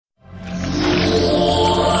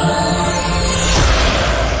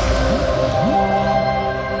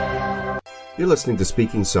You're listening to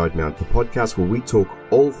Speaking Sidemount, the podcast where we talk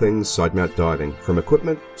all things Sidemount diving, from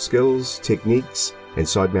equipment, skills, techniques, and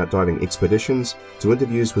Sidemount diving expeditions to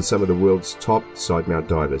interviews with some of the world's top Sidemount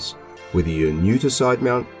divers. Whether you're new to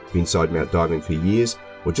Sidemount, been Sidemount diving for years,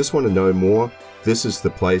 or just want to know more, this is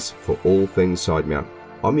the place for all things Sidemount.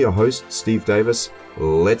 I'm your host, Steve Davis.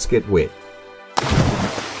 Let's get wet.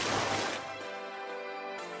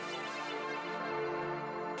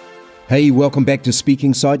 Hey, welcome back to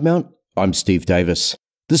Speaking Sidemount. I'm Steve Davis.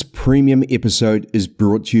 This premium episode is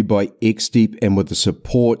brought to you by X-Deep and with the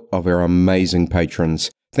support of our amazing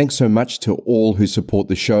patrons. Thanks so much to all who support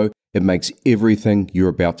the show. It makes everything you're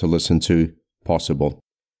about to listen to possible.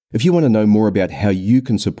 If you want to know more about how you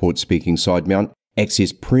can support Speaking Sidemount,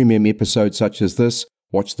 access premium episodes such as this,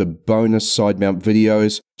 watch the bonus Sidemount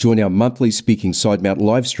videos, join our monthly Speaking Sidemount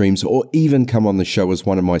live streams, or even come on the show as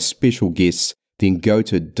one of my special guests, then go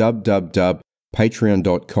to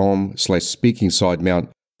patreon.com/speakingsidemount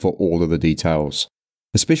for all of the details.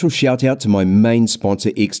 A special shout out to my main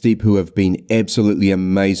sponsor, X-Deep, who have been absolutely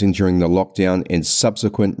amazing during the lockdown and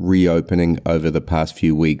subsequent reopening over the past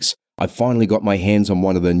few weeks. I finally got my hands on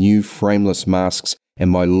one of the new frameless masks and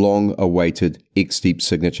my long-awaited X-Deep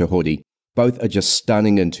signature hoodie. Both are just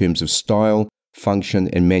stunning in terms of style, function,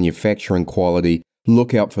 and manufacturing quality.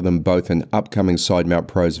 Look out for them both in upcoming Sidemount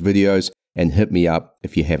Pros videos and hit me up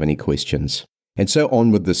if you have any questions. And so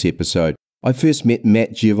on with this episode. I first met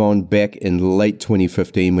Matt Jevon back in late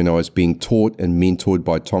 2015 when I was being taught and mentored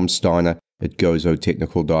by Tom Steiner at Gozo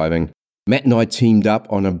Technical Diving. Matt and I teamed up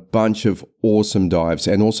on a bunch of awesome dives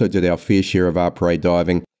and also did our fair share of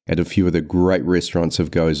après-diving at a few of the great restaurants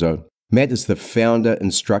of Gozo. Matt is the founder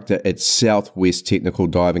instructor at Southwest Technical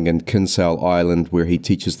Diving in Kinsale Ireland, where he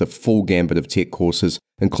teaches the full gambit of tech courses,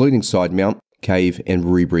 including Sidemount, cave, and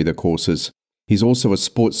rebreather courses. He's also a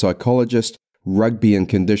sports psychologist, rugby and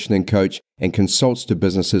conditioning coach, and consults to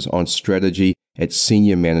businesses on strategy at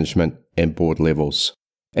senior management and board levels.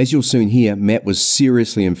 As you'll soon hear, Matt was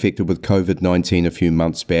seriously infected with COVID-19 a few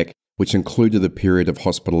months back, which included a period of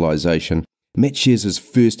hospitalisation. Matt shares his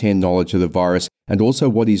first-hand knowledge of the virus and also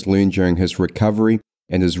what he's learned during his recovery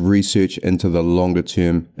and his research into the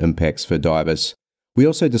longer-term impacts for divers. We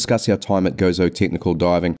also discuss our time at Gozo Technical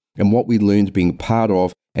Diving and what we learned being part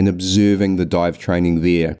of and observing the dive training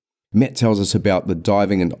there. Matt tells us about the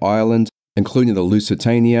diving in Ireland, including the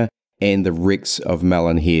Lusitania and the wrecks of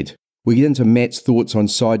Melon Head. We get into Matt's thoughts on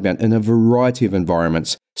Sidemount in a variety of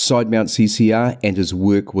environments, Sidemount CCR and his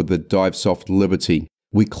work with the Divesoft Liberty.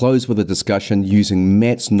 We close with a discussion using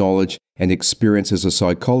Matt's knowledge and experience as a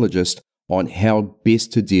psychologist on how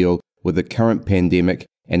best to deal with the current pandemic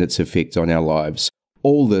and its effect on our lives.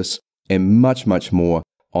 All this and much, much more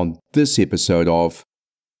on this episode of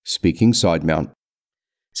Speaking Sidemount.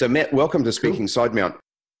 So Matt, welcome to Speaking Sidemount.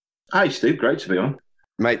 Hi Steve, great to be on.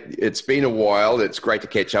 Mate, it's been a while. It's great to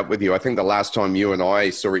catch up with you. I think the last time you and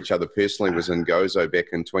I saw each other personally was in Gozo back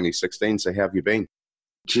in 2016. So how have you been?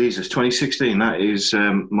 Jesus, 2016, that is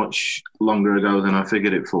much longer ago than I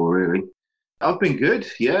figured it for, really. I've been good,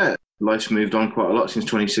 yeah. Life's moved on quite a lot since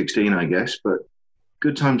 2016, I guess, but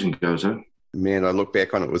good times in Gozo. Man, I look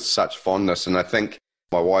back on it with such fondness, and I think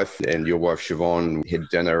my wife and your wife, Siobhan, had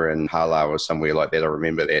dinner in Hala or somewhere like that. I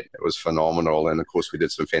remember that. It was phenomenal. And, of course, we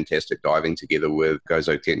did some fantastic diving together with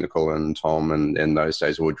Gozo Technical and Tom and in those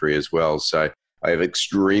days, Audrey as well. So I have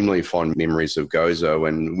extremely fond memories of Gozo,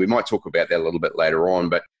 and we might talk about that a little bit later on.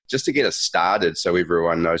 But just to get us started so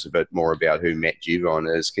everyone knows a bit more about who Matt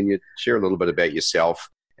Jevon is, can you share a little bit about yourself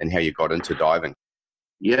and how you got into diving?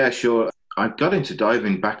 Yeah, sure. I got into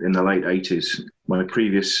diving back in the late 80s. My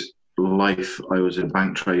previous life, I was a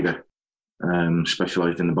bank trader,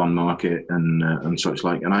 specialised in the bond market and such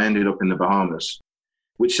like. And I ended up in the Bahamas,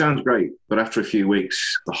 which sounds great. But after a few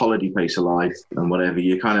weeks, the holiday pace of life and whatever,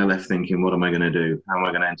 you're kind of left thinking, what am I going to do? How am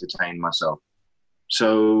I going to entertain myself?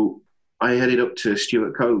 So I headed up to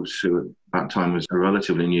Stuart Coves, who at that time was a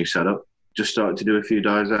relatively new setup. Just started to do a few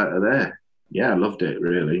dives out of there. Yeah, I loved it,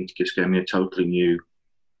 really. It just gave me a totally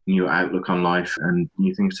new outlook on life and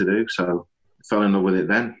new things to do. So I fell in love with it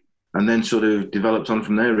then. And then sort of developed on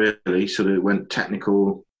from there, really. Sort of went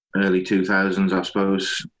technical, early 2000s, I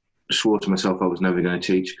suppose. Swore to myself I was never going to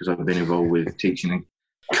teach because I've been involved with teaching and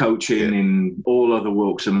coaching in all other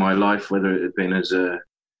walks of my life, whether it had been as a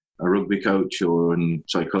rugby coach or in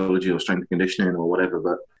psychology or strength and conditioning or whatever.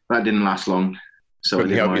 But that didn't last long. So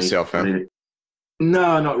couldn't help yourself, huh?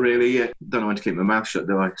 No, not really. Yeah. Don't know when to keep my mouth shut,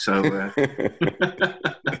 do I? So,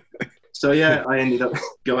 so yeah, I ended up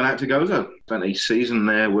going out to Gozo. Spent a season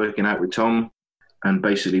there working out with Tom and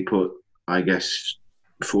basically put, I guess,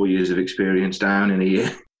 4 years of experience down in a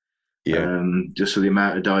year. Just for the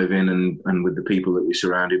amount of diving and with the people that you're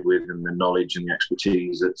surrounded with and the knowledge and the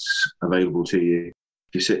expertise that's available to you.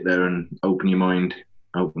 If you sit there and open your mind,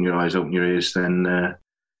 open your eyes, open your ears, then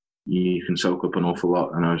you can soak up an awful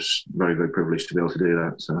lot. And I was very, very privileged to be able to do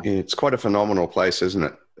that. So yeah, it's quite a phenomenal place, isn't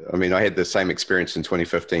it? I mean, I had the same experience in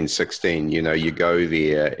 2015-16. You know, you go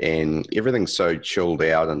there and everything's so chilled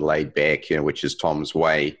out and laid back, you know, which is Tom's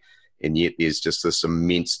way. And yet there's just this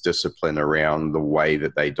immense discipline around the way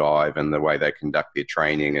that they dive and the way they conduct their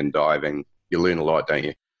training and diving. You learn a lot, don't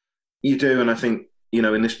you? You do. And I think, you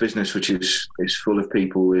know, in this business, which is full of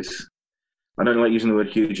people with, I don't like using the word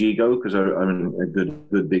huge ego because I'm a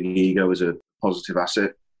good big ego is a positive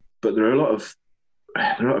asset. But there are a lot of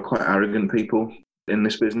quite arrogant people in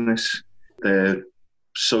this business. Their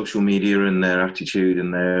social media and their attitude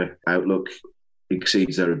and their outlook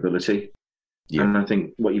exceeds their ability. Yeah. And I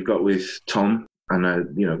think what you've got with Tom,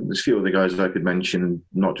 and you know, there's a few other guys that I could mention,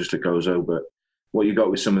 not just at Gozo, but what you've got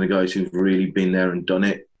with some of the guys who've really been there and done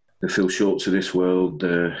it, the Phil Shorts of this world,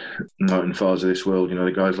 the Martin Farrs of this world, you know,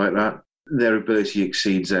 the guys like that, their ability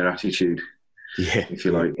exceeds their attitude, if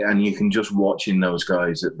you like. And you can just watch in those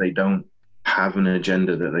guys that they don't have an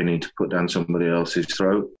agenda that they need to put down somebody else's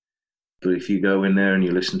throat. But if you go in there and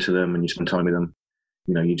you listen to them and you spend time with them,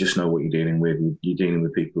 you know, you just know what you're dealing with. You're dealing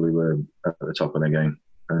with people who are at the top of their game.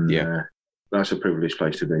 And that's a privileged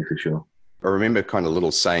place to be, for sure. I remember kind of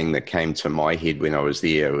little saying that came to my head when I was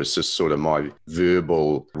there. It was just sort of my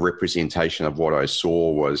verbal representation of what I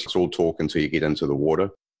saw was it's all talk until you get into the water.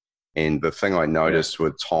 And the thing I noticed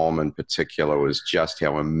with Tom in particular was just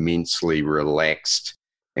how immensely relaxed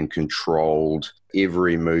and controlled.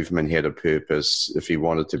 Every movement had a purpose. If he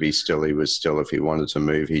wanted to be still, he was still. If he wanted to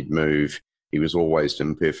move, he'd move. He was always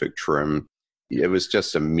in perfect trim. It was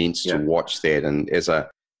just immense to watch that. And as a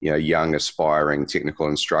young aspiring technical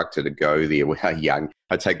instructor to go there, well, young,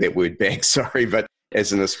 I take that word back, sorry, but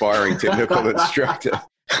as an aspiring technical instructor,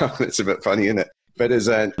 it's a bit funny, isn't it? But as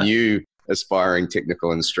a new aspiring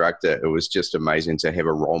technical instructor, it was just amazing to have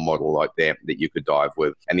a role model like that you could dive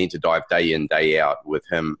with, and then to dive day in, day out with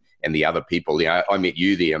him and the other people. You know, I met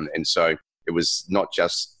you there, and so it was not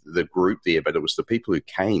just the group there, but it was the people who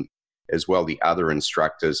came as well. The other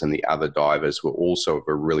instructors and the other divers were also of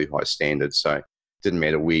a really high standard. So it didn't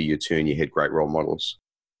matter where you turn, you had great role models.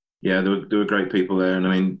 Yeah, there were great people there. And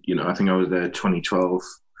I mean, you know, I think I was there 2012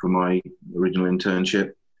 for my original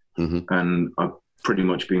internship. Mm-hmm. And I've pretty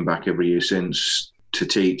much been back every year since to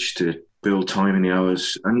teach, to build time in the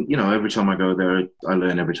hours. And, you know, every time I go there, I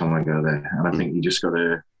learn every time I go there. And I think you just got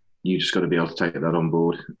to be able to take that on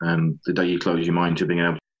board. And the day you close your mind to being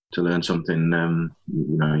able to learn something,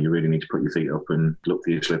 you know, you really need to put your feet up and look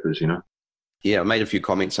for your slippers, you know. Yeah, I made a few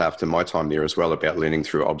comments after my time there as well about learning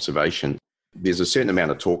through observation. There's a certain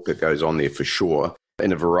amount of talk that goes on there for sure,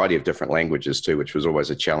 in a variety of different languages too, which was always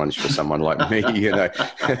a challenge for someone like me. You know,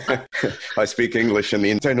 I speak English and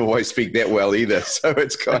then don't always speak that well either. So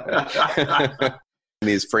it's kind of...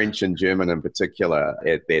 There's French and German in particular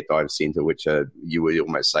at that dive centre, which are, you would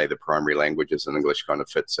almost say, the primary languages, and English kind of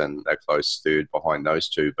fits in a close third behind those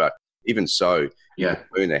two. But even so, you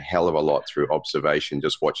learn a hell of a lot through observation,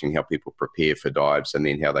 just watching how people prepare for dives and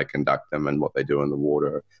then how they conduct them and what they do in the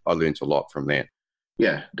water. I learned a lot from that.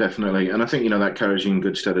 Yeah, definitely. And I think, you know, that carries you in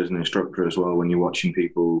good stead as an instructor as well when you're watching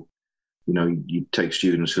people. You know, you take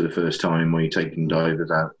students for the first time or you're taking divers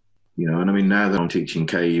out. You know, and I mean, now that I'm teaching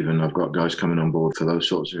cave and I've got guys coming on board for those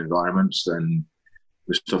sorts of environments, then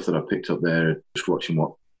the stuff that I picked up there, just watching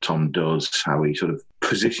what Tom does, how he sort of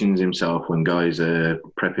positions himself when guys are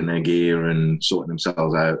prepping their gear and sorting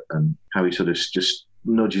themselves out, and how he sort of just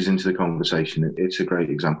nudges into the conversation. It's a great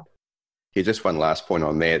example. Yeah, just one last point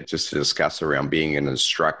on that, just to discuss around being an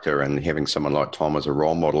instructor and having someone like Tom as a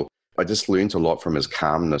role model. I just learned a lot from his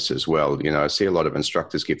calmness as well. You know, I see a lot of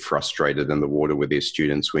instructors get frustrated in the water with their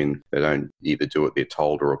students when they don't either do what they're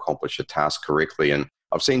told or accomplish a task correctly. And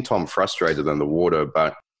I've seen Tom frustrated in the water,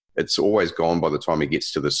 but it's always gone by the time he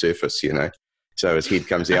gets to the surface, you know. So his head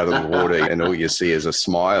comes out of the water and all you see is a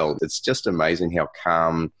smile. It's just amazing how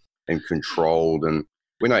calm and controlled. And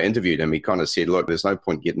when I interviewed him, he kind of said, look, there's no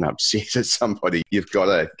point getting upset at somebody. You've got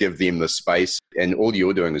to give them the space. And all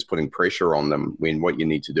you're doing is putting pressure on them when what you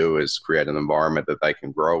need to do is create an environment that they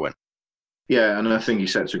can grow in. Yeah, and I think he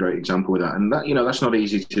sets a great example with that. And that, you know, that's not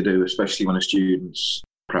easy to do, especially when a student's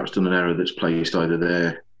perhaps done an error that's placed either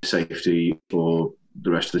their safety or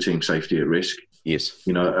the rest of the team's safety at risk. Yes.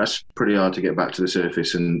 You know, that's pretty hard to get back to the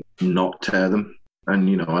surface and not tear them. And,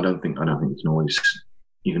 you know, I don't think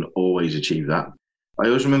you can always achieve that. I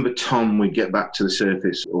always remember Tom would get back to the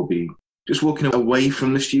surface or be just walking away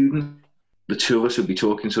from the student. The two of us would be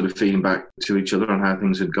talking, sort of feeding back to each other on how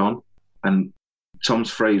things had gone. And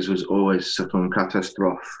Tom's phrase was always "c'est une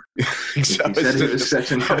catastrophe." He said it was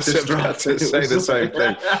 "c'est une catastrophe." I was about to say the same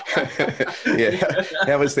thing. Yeah,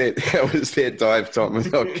 how was that dive, Tom?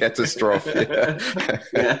 Oh, catastrophe.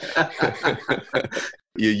 Yeah.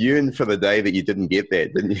 You yearned for the day that you didn't get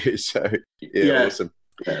that, didn't you? So yeah. Awesome.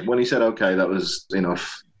 Yeah. When he said okay, that was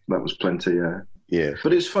enough. That was plenty. Yeah.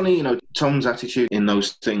 But it's funny, Tom's attitude in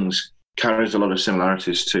those things carries a lot of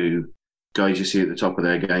similarities to guys you see at the top of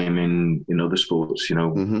their game in other sports,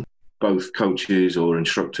 both coaches or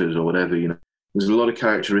instructors or whatever, There's a lot of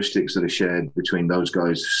characteristics that are shared between those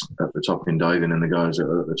guys at the top in diving and the guys that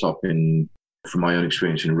are at the top from my own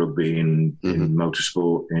experience in rugby, in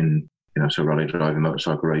motorsport, so rally driving,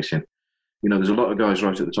 motorcycle racing. There's a lot of guys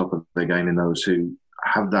right at the top of their game in those who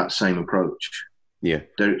have that same approach. Yeah.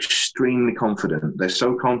 They're extremely confident. They're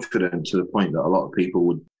so confident to the point that a lot of people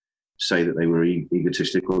would say that they were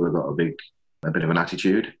egotistical. They've got a bit of an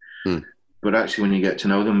attitude. But actually, when you get to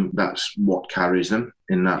know them, that's what carries them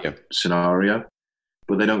in that scenario.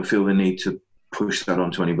 But they don't feel the need to push that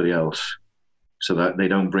onto anybody else, so that they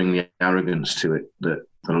don't bring the arrogance to it that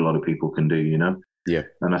a lot of people can do, Yeah.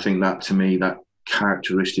 And I think that, to me, that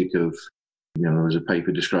characteristic of, there was a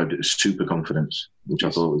paper described it as super confidence, which I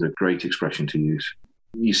thought was a great expression to use.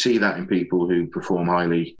 You see that in people who perform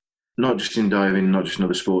highly, not just in diving, not just in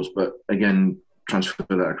other sports, but again, transfer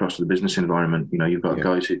that across to the business environment. You've got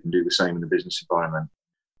guys who can do the same in the business environment.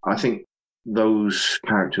 I think those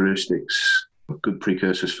characteristics are good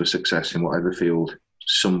precursors for success in whatever field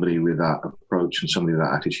somebody with that approach and somebody with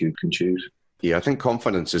that attitude can choose. Yeah, I think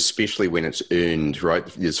confidence, especially when it's earned, right?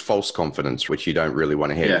 There's false confidence, which you don't really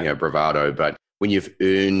want to have, bravado. But when you've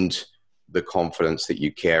earned the confidence that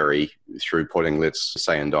you carry through putting, let's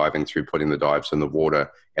say in diving, through putting the dives in the water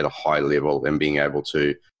at a high level and being able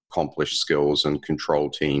to accomplish skills and control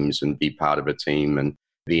teams and be part of a team, and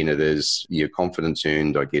then it is your confidence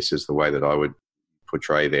earned, I guess, is the way that I would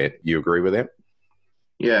portray that. You agree with that?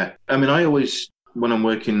 Yeah. I mean, I always, when I'm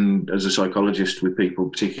working as a psychologist with people,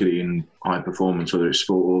 particularly in high performance, whether it's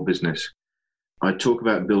sport or business, I talk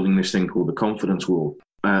about building this thing called the confidence wall.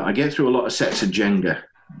 I get through a lot of sets of Jenga.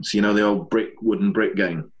 So, the old wooden brick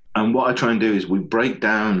game. And what I try and do is we break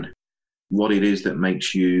down what it is that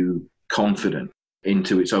makes you confident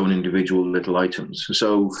into its own individual little items.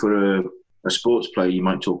 So for a sports player, you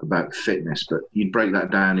might talk about fitness, but you'd break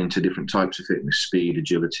that down into different types of fitness: speed,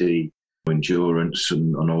 agility, endurance,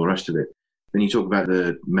 and all the rest of it. Then you talk about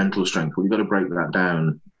the mental strength. Well, you've got to break that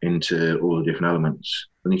down into all the different elements.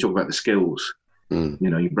 Then you talk about the skills.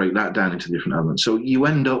 You break that down into different elements. So you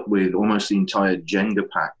end up with almost the entire Jenga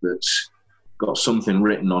pack that's got something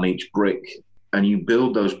written on each brick, and you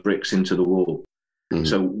build those bricks into the wall.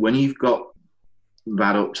 So when you've got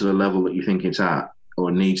that up to the level that you think it's at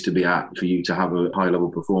or needs to be at for you to have a high level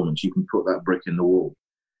performance, you can put that brick in the wall.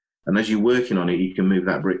 And as you're working on it, you can move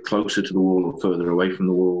that brick closer to the wall or further away from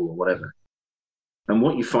the wall or whatever. And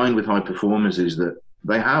what you find with high performers is that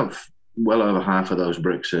they have well over half of those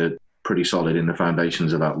bricks are pretty solid in the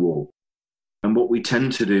foundations of that wall. And what we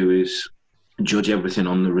tend to do is judge everything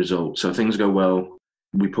on the result. So things go well,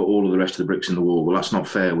 we put all of the rest of the bricks in the wall. Well, that's not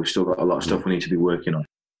fair. We've still got a lot of stuff we need to be working on.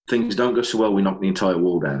 Things don't go so well, we knock the entire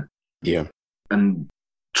wall down. Yeah. And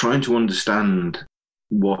trying to understand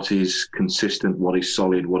what is consistent, what is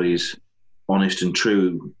solid, what is honest and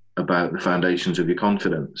true about the foundations of your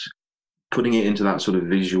confidence, putting it into that sort of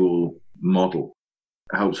visual model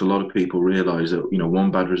helps a lot of people realize that,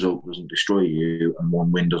 one bad result doesn't destroy you and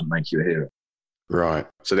one win doesn't make you a hero. Right.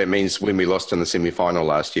 So that means when we lost in the semi-final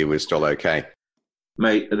last year, we're still okay.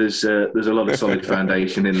 Mate, there's a lot of solid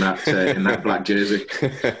foundation in that black jersey.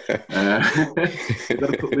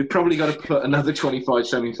 We've probably got to put another 25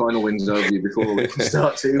 semi-final wins over you before we can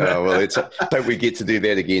start to. Hope we get to do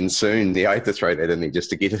that again soon. I had to throw that in there just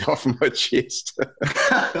to get it off my chest.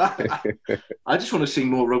 I just want to see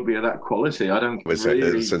more rugby of that quality. It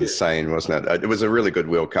was insane, wasn't it? It was a really good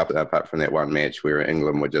World Cup, apart from that one match where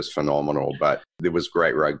England were just phenomenal. But there was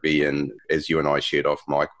great rugby, and as you and I shared off,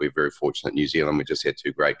 Mike, we're very fortunate. New Zealand, we just had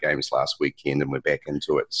 2 great games last weekend and we're back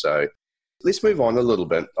into it. So let's move on a little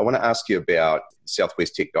bit. I want to ask you about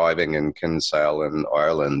Southwest Tech Diving in Kinsale in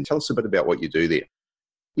Ireland. Tell us a bit about what you do there.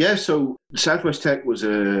 Yeah, so Southwest Tech was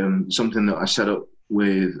something that I set up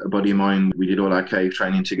with a buddy of mine. We did all our cave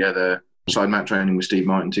training together, Sidemount training with Steve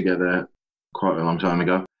Martin together quite a long time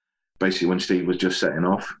ago, basically when Steve was just setting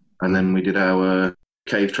off. And then we did our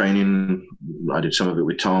cave training. I did some of it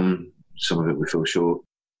with Tom, some of it with Phil Short.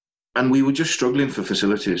 And we were just struggling for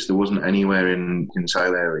facilities. There wasn't anywhere in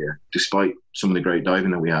Kinsale area, despite some of the great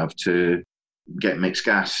diving that we have, to get mixed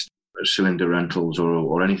gas, cylinder rentals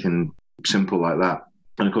or anything simple like that.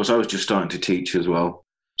 And of course, I was just starting to teach as well.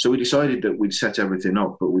 So we decided that we'd set everything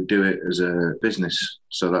up, but we'd do it as a business.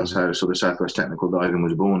 So that's how sort of Southwest Technical Diving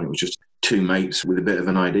was born. It was just two mates with a bit of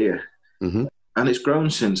an idea. Mm-hmm. And it's grown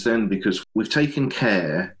since then because we've taken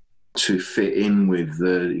care to fit in with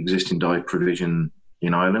the existing dive provision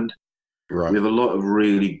in Ireland. Right. We have a lot of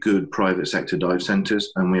really good private sector dive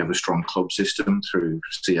centres, and we have a strong club system through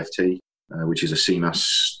CFT, which is a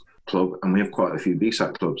CMAS club, and we have quite a few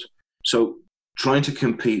BSAT clubs. So trying to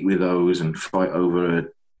compete with those and fight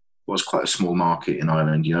over what's quite a small market in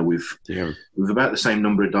Ireland. You know, we've about the same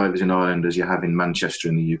number of divers in Ireland as you have in Manchester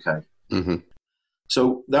in the UK. Mm-hmm.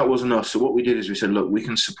 So that wasn't us. So what we did is we said, look, we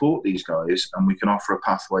can support these guys and we can offer a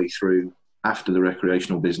pathway through after the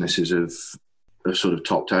recreational businesses have sort of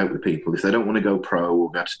topped out with people. If they don't want to go pro or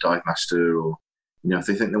go to dive master, or, you know, if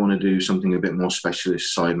they think they want to do something a bit more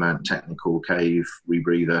specialist, Sidemount, technical, cave,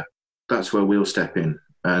 rebreather, that's where we'll step in.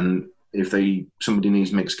 And if somebody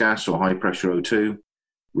needs mixed gas or high pressure O2,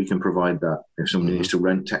 we can provide that. If somebody needs to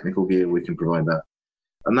rent technical gear, we can provide that.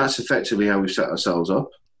 And that's effectively how we set ourselves up.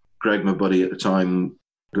 Greg, my buddy at the time,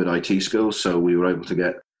 good IT skills, so we were able to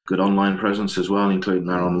get good online presence as well, including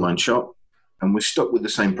our online shop. And we're stuck with the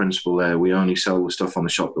same principle there. We only sell the stuff on the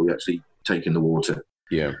shop that we actually take in the water.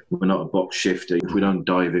 Yeah. We're not a box shifter. If we don't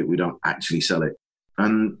dive it, we don't actually sell it.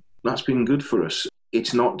 And that's been good for us.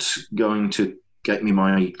 It's not going to get me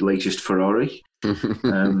my latest Ferrari.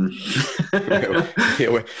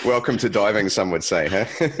 Welcome to diving, some would say, huh?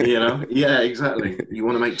 You know, yeah, exactly. You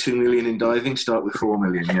want to make 2 million in diving, start with 4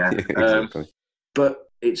 million, yeah. Exactly. But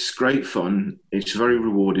it's great fun. It's very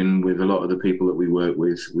rewarding with a lot of the people that we work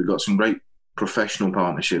with. We've got some great professional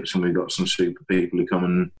partnerships, and we've got some super people who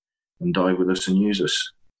come and dive with us and use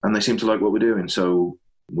us. And they seem to like what we're doing, so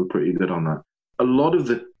we're pretty good on that. A lot of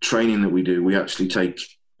the training that we do, we actually take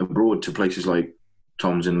abroad to places like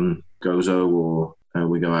Tom's in Gozo, or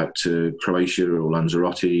we go out to Croatia or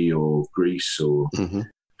Lanzarote or Greece or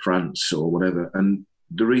France or whatever. And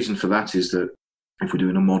the reason for that is that if we're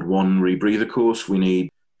doing a Mod 1 rebreather course, we need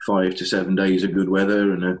 5 to 7 days of good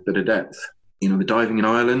weather and a bit of depth. You know, the diving in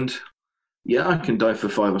Ireland, yeah, I can dive for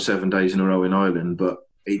 5 or 7 days in a row in Ireland, but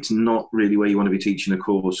it's not really where you want to be teaching a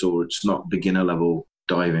course, or it's not beginner level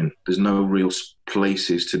diving. There's no real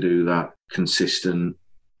places to do that consistent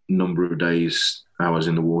number of days, hours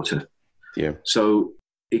in the water. Yeah. So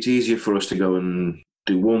it's easier for us to go and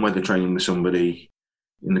do warm weather training with somebody.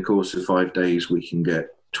 In the course of 5 days, we can get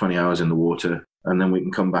 20 hours in the water, and then we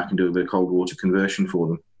can come back and do a bit of cold water conversion for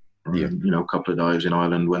them. Yeah. You know, a couple of dives in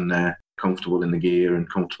Ireland when they're comfortable in the gear and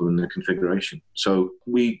comfortable in the configuration. So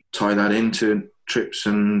we tie that into trips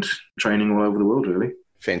and training all over the world, really.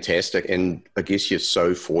 Fantastic. And I guess you're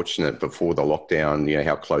so fortunate before the lockdown, you know,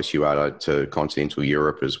 how close you are to continental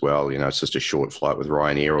Europe as well. You know, it's just a short flight with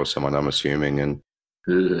Ryanair or someone, I'm assuming. And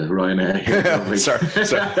Ryanair. sorry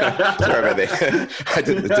about that. I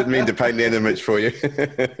didn't mean to paint that image for you.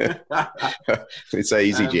 It's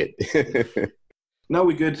EasyJet. No,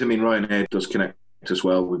 we're good. I mean, Ryanair does connect as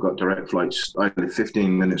well. We've got direct flights. I live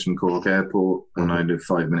 15 minutes from Cork Airport, and I live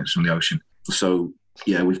 5 minutes from the ocean. So,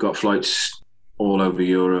 yeah, we've got flights all over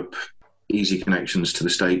Europe, easy connections to the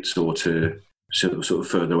States or to sort of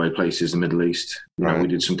further away places, the Middle East. We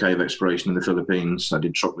did some cave exploration in the Philippines. I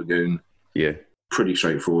did Truck Lagoon. Yeah. Pretty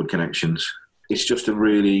straightforward connections. It's just a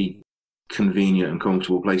really convenient and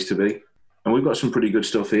comfortable place to be. And we've got some pretty good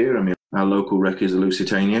stuff here. I mean, our local wreck is the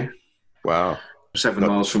Lusitania. Wow. 7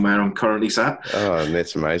 miles from where I'm currently sat. Oh,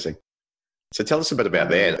 that's amazing. So tell us a bit about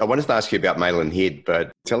that. I wanted to ask you about Malin Head,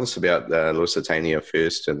 but tell us about Lusitania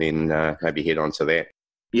first, and then maybe head on to that.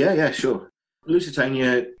 Yeah, sure.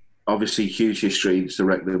 Lusitania, obviously huge history. It's the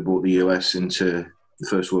wreck that brought the US into the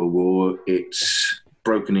First World War. It's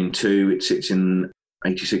broken in two. It sits in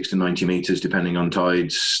 86 to 90 metres, depending on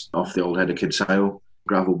tides, off the old head of Kinsale.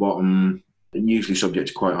 Gravel bottom, usually subject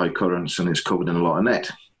to quite high currents, and it's covered in a lot of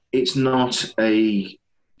net. It's not a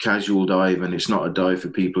casual dive, and it's not a dive for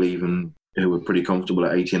people even who are pretty comfortable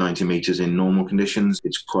at 80 or 90 metres in normal conditions.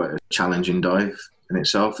 It's quite a challenging dive in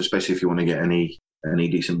itself, especially if you want to get any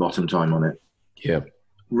decent bottom time on it. Yeah.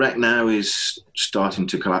 Wreck now is starting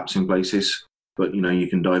to collapse in places, but you know, you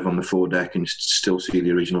can dive on the foredeck and still see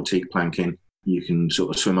the original teak planking. You can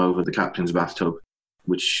sort of swim over the captain's bathtub,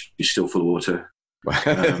 which is still full of water.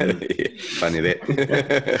 Funny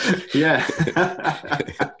that. Yeah.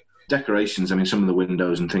 Decorations, I mean, some of the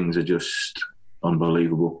windows and things are just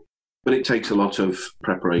unbelievable. But it takes a lot of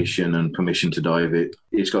preparation and permission to dive it.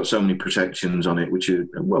 It's got so many protections on it, which are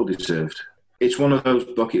well deserved. It's one of those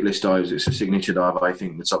bucket list dives. It's a signature dive, I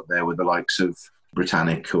think, that's up there with the likes of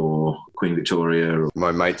Britannic or Queen Victoria. Or...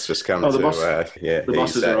 My mate's just come the boss,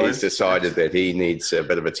 he's decided that he needs a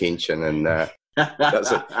bit of attention, and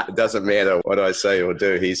it doesn't matter what I say or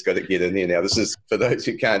do, he's got to get in there. Now, this is for those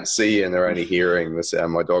who can't see and are only hearing this.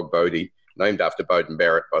 My dog Bodie, named after Bowden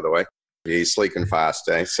Barrett, by the way. He's sleek and fast,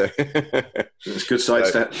 eh? So it's a good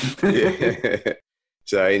sidestep. Yeah.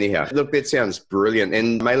 So anyhow, look, that sounds brilliant.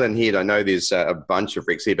 And Malin Head, I know there's a bunch of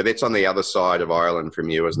wrecks here, but that's on the other side of Ireland from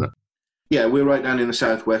you, isn't it? Yeah, we're right down in the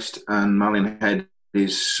southwest, and Malin Head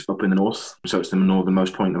is up in the north, so it's the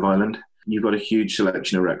northernmost point of Ireland. You've got a huge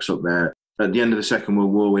selection of wrecks up there. At the end of the Second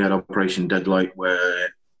World War, we had Operation Deadlight, where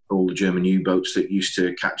all the German U-boats that used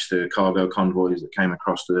to catch the cargo convoys that came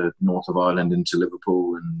across the north of Ireland into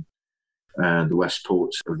Liverpool and the west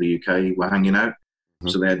ports of the UK were hanging out. Mm-hmm.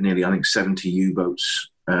 So they had nearly, I think, 70 U-boats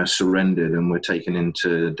surrendered and were taken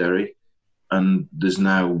into Derry. And there's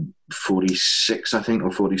now 46, I think,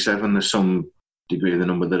 or 47. There's some degree of the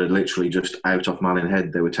number that are literally just out off Malin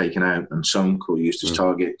Head. They were taken out and sunk or used as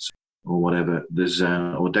targets or whatever. There's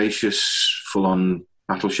Audacious, full-on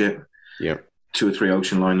battleship. Yeah. 2 or 3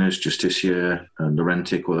 ocean liners, Justicia and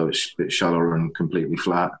Laurentic, although it's a bit shallower and completely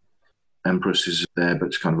flat. Empress is there, but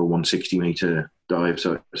it's kind of a 160-metre dive,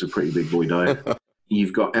 so it's a pretty big boy dive.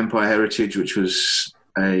 You've got Empire Heritage, which was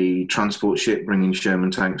a transport ship bringing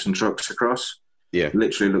Sherman tanks and trucks across. Yeah.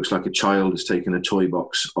 Literally looks like a child has taken a toy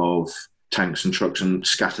box of tanks and trucks and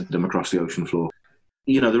scattered them across the ocean floor.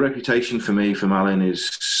 You know, the reputation for me for Malin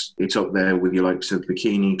is it's up there with your likes of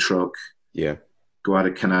Bikini, Truck,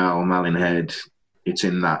 Guadalcanal, Malin Head. It's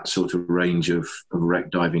in that sort of range of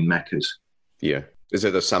wreck diving meccas. Yeah. Is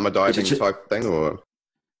it a summer diving type thing, or?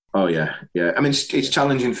 Oh, yeah. Yeah. I mean, it's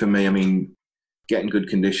challenging for me. I mean, getting good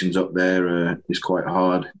conditions up there is quite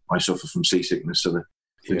hard. I suffer from seasickness, so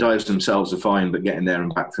the dives themselves are fine, but getting there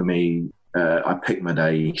and back for me, I pick my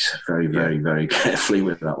days very, very, very carefully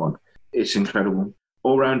with that one. It's incredible.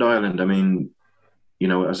 All around Ireland, I mean, you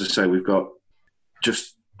know, as I say, we've got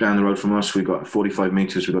just down the road from us, we've got 45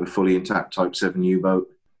 metres, we've got a fully intact Type 7 U-boat,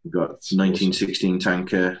 we've got 1916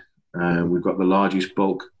 tanker, we've got the largest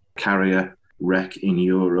bulk carrier wreck in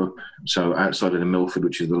Europe. So outside of the Milford,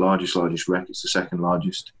 which is the largest wreck, it's the second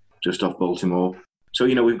largest, just off Baltimore. So,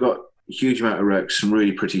 you know, we've got a huge amount of wrecks, some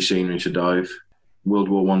really pretty scenery to dive. World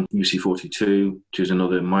War I UC-42, which is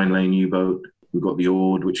another mine lane U-boat. We've got the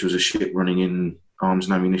Ord, which was a ship running in arms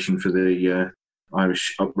and ammunition for the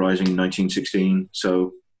Irish uprising in 1916.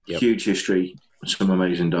 So huge history, some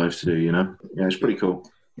amazing dives to do, you know. Yeah, it's pretty cool.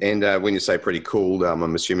 And when you say pretty cool,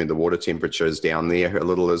 I'm assuming the water temperature is down there a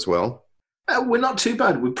little as well? We're not too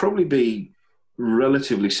bad. We'd probably be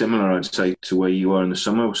relatively similar, I'd say, to where you are in the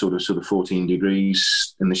summer, sort of 14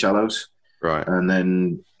 degrees in the shallows. Right. And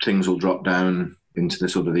then things will drop down into the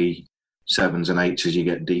sort of the 7s and 8s as you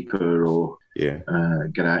get deeper or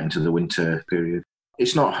get out into the winter period.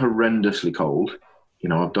 It's not horrendously cold. You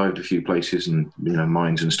know, I've dived a few places and, you know,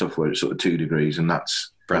 mines and stuff where it's sort of 2 degrees, and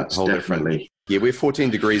that's definitely... Different. Yeah, we're 14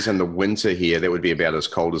 degrees in the winter here. That would be about as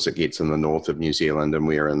cold as it gets in the north of New Zealand, and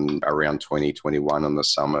we're in around 20, 21 in the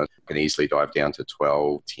summer. Can easily dive down to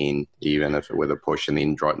 12, 10, even if it were a push, and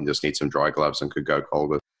then just need some dry gloves and could go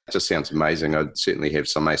colder. It just sounds amazing. I'd certainly have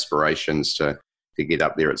some aspirations to get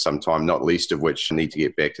up there at some time, not least of which I need to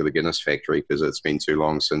get back to the Guinness factory because it's been too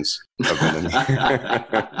long since I've been in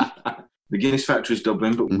there. The Guinness factory is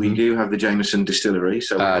Dublin, but we do have the Jameson distillery,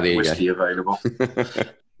 so we have whiskey available.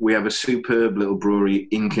 We have a superb little brewery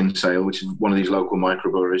in Kinsale, which is one of these local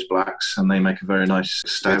microbreweries, Blacks, and they make a very nice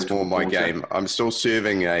stout. That's more my game. I'm still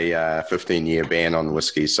serving a 15-year ban on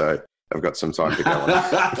whiskey, so I've got some time to go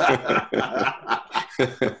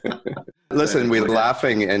on. Listen, we're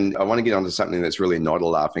laughing, and I want to get onto something that's really not a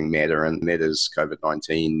laughing matter, and that is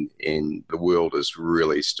COVID-19, and the world is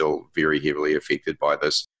really still very heavily affected by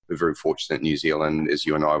this. We're very fortunate in New Zealand, as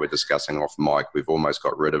you and I were discussing off mic, we've almost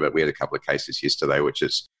got rid of it. We had a couple of cases yesterday, which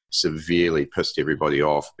has severely pissed everybody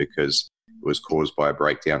off because it was caused by a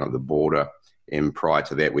breakdown at the border. And prior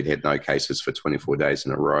to that, we'd had no cases for 24 days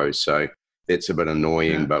in a row. So that's a bit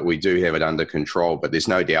annoying, but we do have it under control. But there's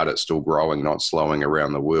no doubt it's still growing, not slowing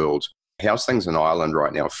around the world. How's things in Ireland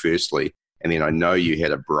right now, firstly? And then I know you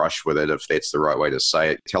had a brush with it, if that's the right way to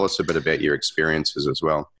say it. Tell us a bit about your experiences as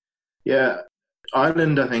well. Yeah.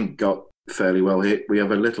 Ireland, I think, got fairly well hit. We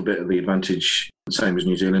have a little bit of the advantage, the same as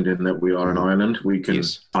New Zealand, in that we are in Ireland. We can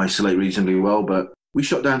isolate reasonably well, but we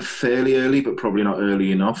shut down fairly early, but probably not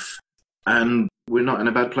early enough. And we're not in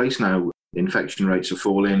a bad place now. Infection rates are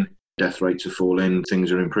falling, death rates are falling,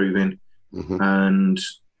 things are improving. And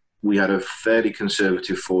we had a fairly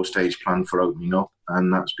conservative 4-stage plan for opening up,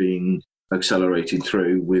 and that's being accelerated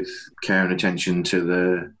through with care and attention to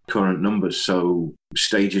the current numbers. So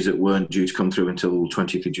stages that weren't due to come through until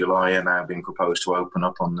 20th of July are now being proposed to open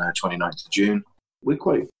up on the 29th of June. We're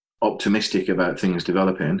quite optimistic about things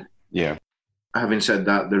developing. Yeah. Having said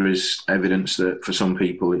that, there is evidence that for some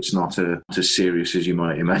people it's not as serious as you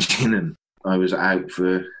might imagine. And I was out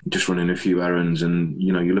for just running a few errands, and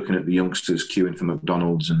you're looking at the youngsters queuing for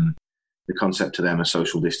McDonald's, and the concept to them of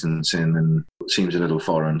social distancing and it seems a little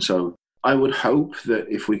foreign. So I would hope that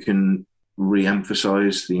if we can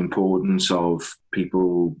re-emphasise the importance of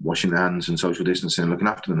people washing their hands and social distancing and looking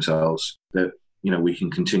after themselves, that we can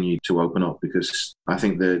continue to open up, because I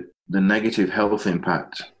think the negative health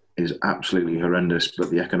impact is absolutely horrendous,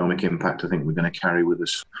 but the economic impact I think we're going to carry with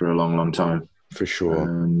us for a long, long time. For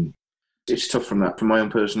sure. It's tough from that. From my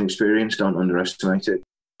own personal experience, don't underestimate it.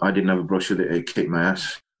 I didn't have a brush with it. It kicked my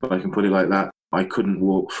ass. But I can put it like that. I couldn't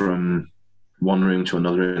walk from one room to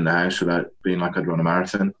another in the house without being like I'd run a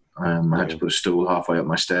marathon. I had to put a stool halfway up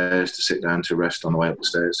my stairs to sit down to rest on the way up the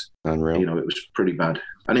stairs. Unreal. It was pretty bad.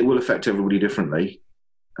 And it will affect everybody differently.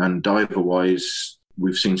 And diver-wise,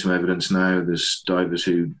 we've seen some evidence now. There's divers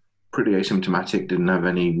who pretty asymptomatic, didn't have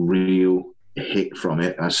any real hit from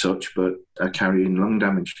it as such, but are carrying lung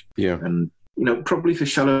damage. Yeah. And, probably for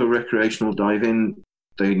shallow recreational diving,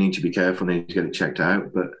 they need to be careful, they need to get it checked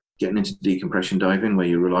out. But getting into decompression diving, where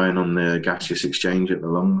you're relying on the gaseous exchange at the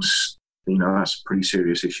lungs, that's a pretty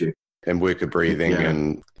serious issue. And worker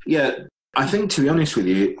breathing. Yeah, I think, to be honest with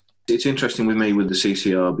you, it's interesting with me with the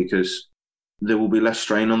CCR, because there will be less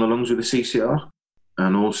strain on the lungs with the CCR.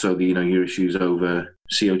 And also, your issues over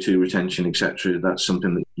CO2 retention, etc. That's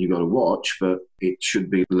something that you got to watch, but it should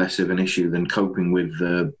be less of an issue than coping with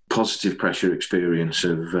the positive pressure experience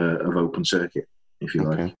of open circuit, if you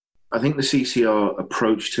like. I think the CCR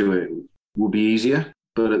approach to it will be easier,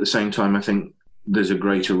 but at the same time, I think there's a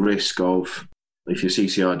greater risk of, if you're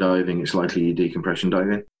CCR diving, it's likely you're decompression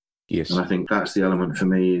diving. Yes. And I think that's the element for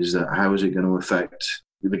me, is that how is it going to affect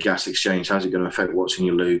the gas exchange? How's it going to affect what's in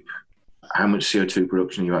your loop? How much CO2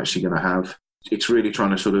 production are you actually going to have? It's really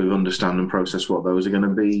trying to sort of understand and process what those are going to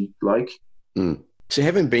be like. So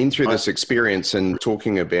having been through this experience and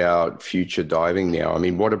talking about future diving now, I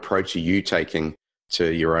mean, what approach are you taking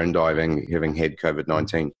to your own diving, having had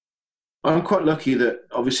COVID-19? I'm quite lucky that,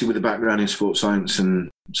 obviously with a background in sports science and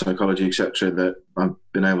psychology, etc., that I've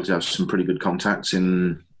been able to have some pretty good contacts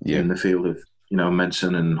in the field of,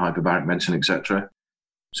 medicine and hyperbaric medicine, etc.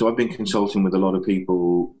 So I've been consulting with a lot of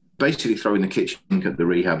people, basically throwing the kitchen at the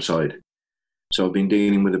rehab side. So I've been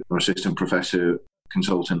dealing with an assistant professor,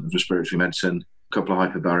 consultant of respiratory medicine, a couple of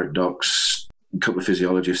hyperbaric docs, a couple of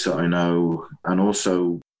physiologists that I know, and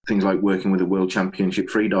also things like working with a world championship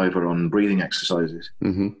freediver on breathing exercises.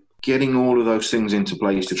 Mm-hmm. Getting all of those things into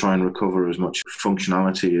place to try and recover as much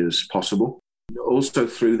functionality as possible. Also,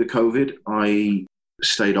 through the COVID, I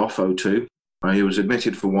stayed off O2. I was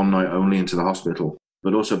admitted for one night only into the hospital,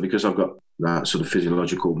 but also because I've got that sort of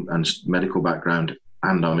physiological and medical background,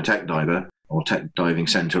 and I'm a tech diver or tech diving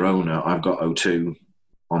centre owner, I've got O2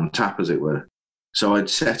 on tap, as it were. So I'd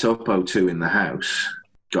set up O2 in the house,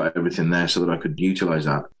 got everything there so that I could utilise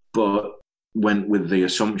that, but went with the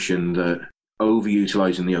assumption that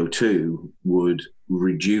overutilising the O2 would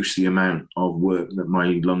reduce the amount of work that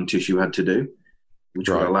my lung tissue had to do, which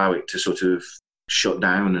would allow it to sort of shut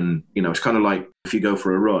down. And, it's kind of like if you go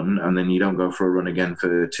for a run and then you don't go for a run again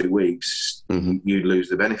for 2 weeks, you'd lose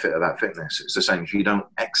the benefit of that fitness. It's the same. If you don't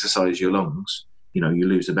exercise your lungs, you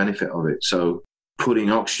lose the benefit of it. So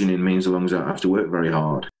putting oxygen in means the lungs don't have to work very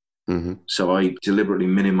hard. Mm-hmm. So I deliberately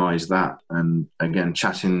minimised that. And again,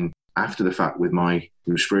 chatting after the fact with my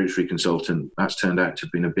respiratory consultant, that's turned out to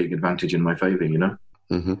have been a big advantage in my favour,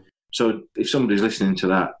 Mm-hmm. So if somebody's listening to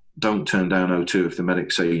that, don't turn down O2 if the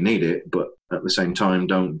medics say you need it, but at the same time,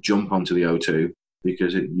 don't jump onto the O2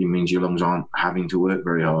 because it means your lungs aren't having to work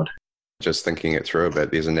very hard. Just thinking it through a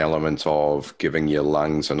bit, there's an element of giving your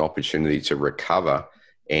lungs an opportunity to recover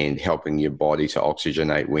and helping your body to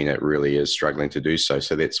oxygenate when it really is struggling to do so.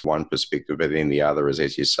 So that's one perspective. But then the other is,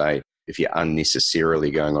 as you say, if you're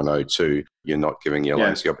unnecessarily going on O2, you're not giving your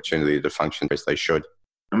lungs the opportunity to function as they should.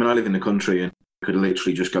 I mean, I live in the country and could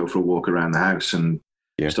literally just go for a walk around the house, and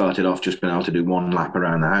started off just being able to do one lap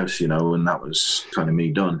around the house, and that was kind of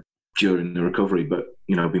me done during the recovery. But,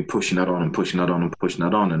 I've been pushing that on and pushing that on and pushing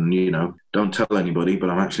that on. And, don't tell anybody, but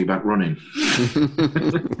I'm actually back running.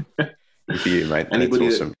 For you, mate. That's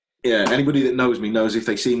awesome. Anybody that knows me knows if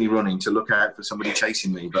they see me running to look out for somebody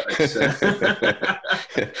chasing me. But it's,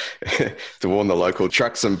 to warn the local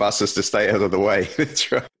trucks and buses to stay out of the way.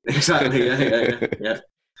 That's right. Exactly.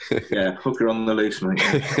 Yeah. Hooker on the loose, mate.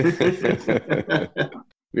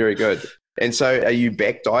 Very good. And so are you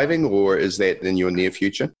back diving, or is that in your near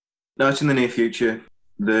future? No, it's in the near future.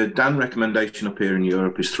 The DAN recommendation up here in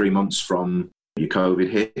Europe is 3 months from your COVID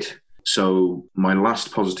hit. So my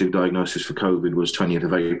last positive diagnosis for COVID was 20th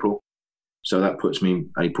of April. So that puts me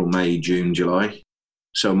April, May, June, July.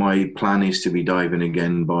 So my plan is to be diving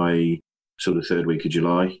again by sort of third week of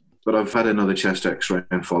July. But I've had another chest x-ray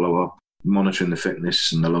and follow-up, monitoring the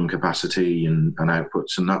fitness and the lung capacity and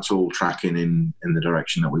outputs, and that's all tracking in the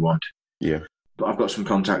direction that we want. Yeah. But I've got some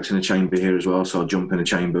contacts in a chamber here as well, so I'll jump in a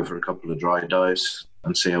chamber for a couple of dry dives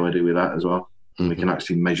and see how I do with that as well. Mm-hmm. We can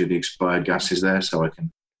actually measure the expired gases there, so I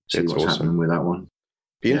can see what's happening with that one.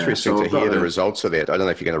 Be interesting to hear the results of that. I don't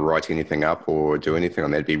know if you're going to write anything up or do anything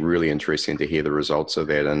on that. It'd be really interesting to hear the results of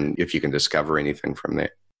that and if you can discover anything from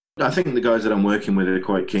that. I think the guys that I'm working with are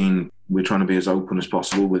quite keen. We're trying to be as open as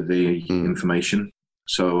possible with the information.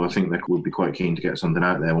 So I think they would be quite keen to get something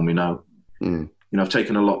out there when we know. You know, I've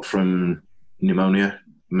taken a lot from pneumonia.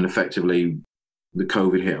 I mean, effectively, the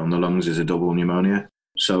COVID hit on the lungs is a double pneumonia.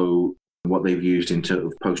 So what they've used in terms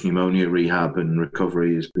of post-pneumonia rehab and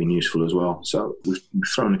recovery has been useful as well. So we've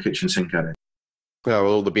thrown the kitchen sink at it. Well,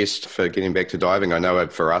 all the best for getting back to diving. I know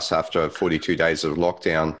for us, after 42 days of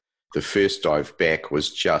lockdown, the first dive back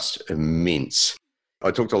was just immense. I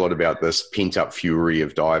talked a lot about this pent-up fury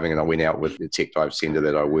of diving, and I went out with the tech dive centre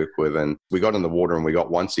that I work with, and we got in the water and we got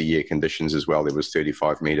once-a-year conditions as well. There was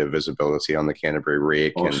 35-metre visibility on the Canterbury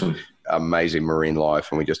Wreck. Awesome. And amazing marine life,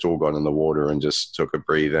 and we just all got in the water and just took a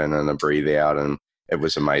breathe in and a breathe out, and it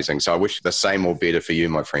was amazing. So I wish the same or better for you,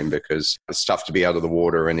 my friend, because it's tough to be out of the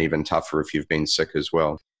water and even tougher if you've been sick as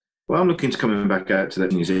well. Well, I'm looking to coming back out to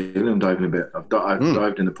that New Zealand diving a bit. I've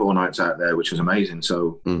dived in the poor nights out there, which was amazing.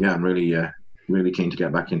 So, yeah, I'm really keen to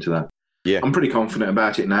get back into that. Yeah, I'm pretty confident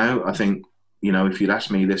about it now. I think, you know, if you'd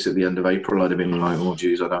asked me this at the end of April, I'd have been like, oh,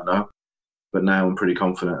 geez, I don't know. But now I'm pretty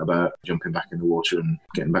confident about jumping back in the water and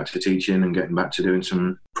getting back to teaching and getting back to doing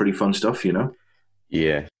some pretty fun stuff, you know?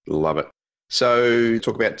 Yeah, love it. So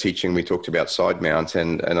talk about teaching. We talked about Sidemount,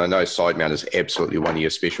 and I know Sidemount is absolutely one of your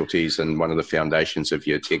specialties and one of the foundations of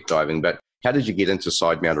your tech diving. But how did you get into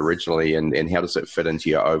Sidemount originally, and how does it fit into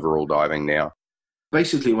your overall diving now?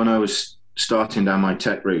 Basically, when I was starting down my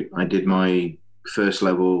tech route, I did my first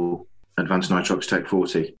level Advanced Nitrox Tech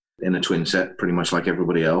 40 in a twin set, pretty much like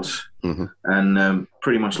everybody else. Mm-hmm. And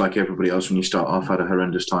pretty much like everybody else, when you start off, I had a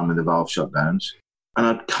horrendous time with the valve shutdowns. And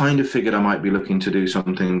I kind of figured I might be looking to do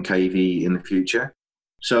something KV in the future.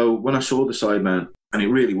 So when I saw the Sidemount, and it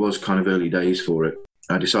really was kind of early days for it,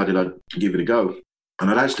 I decided I'd give it a go. And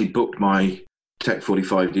I'd actually booked my Tech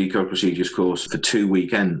 45 deco procedures course for 2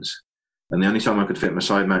 weekends. And the only time I could fit my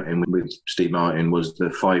Sidemount in with Steve Martin was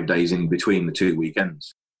the 5 days in between the 2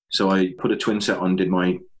 weekends. So I put a twin set on, did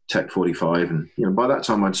my Tech 45, and by that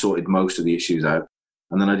time I'd sorted most of the issues out.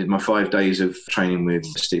 And then I did my 5 days of training with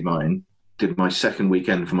Steve Martin, did my second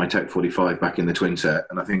weekend for my Tech 45 back in the twin set,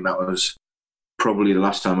 and I think that was probably the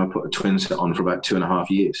last time I put a twin set on for about 2.5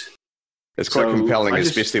 years. It's quite compelling,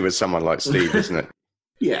 especially with someone like Steve, isn't it?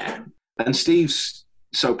 Yeah. And Steve's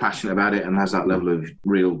so passionate about it and has that level of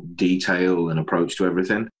real detail and approach to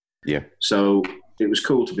everything. Yeah. So it was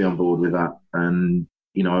cool to be on board with that. And,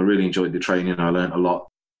 I really enjoyed the training. I learned a lot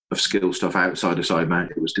of skill stuff outside of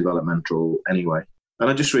Sidemount. It was developmental anyway. And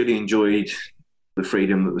I just really enjoyed the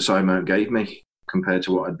freedom that the Sidemount gave me compared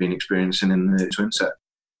to what I'd been experiencing in the twin set.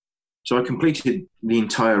 So I completed the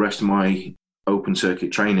entire rest of my open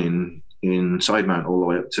circuit training in Sidemount all the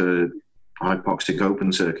way up to hypoxic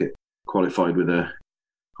open circuit, qualified with a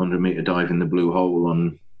 100-metre dive in the blue hole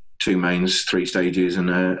on 2 mains, 3 stages and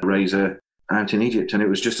a razor out in Egypt. And it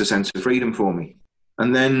was just a sense of freedom for me.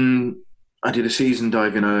 And then I did a season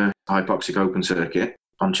dive in a hypoxic open circuit.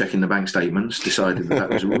 On checking the bank statements, decided that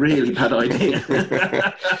was a really bad idea.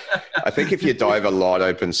 I think if you dive a lot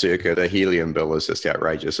open circuit, the helium bill is just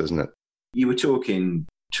outrageous, isn't it? You were talking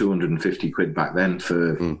 250 quid back then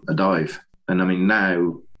for a dive. And I mean,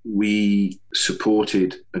 now we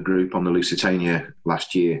supported a group on the Lusitania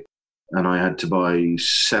last year, and I had to buy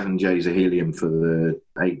 7 J's of helium for the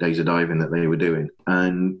 8 days of diving that they were doing.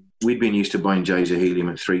 And we'd been used to buying J's of helium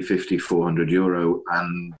at 350, 400 euro,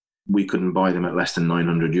 and we couldn't buy them at less than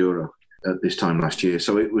 900 euro at this time last year.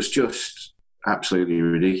 So it was just absolutely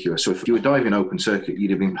ridiculous. So if you were diving open circuit,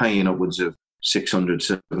 you'd have been paying upwards of 600,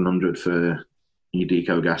 700 for your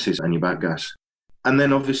deco gases and your back gas. And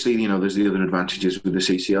then obviously, there's the other advantages with the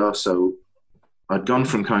CCR. So I'd gone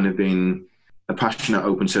from kind of being a passionate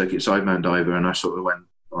open circuit Sidemount diver, and I sort of went,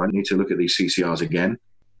 I need to look at these CCRs again.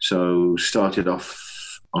 So started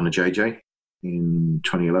off on a JJ in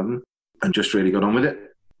 2011 and just really got on with it.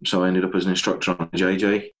 So I ended up as an instructor on a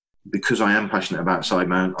JJ, because I am passionate about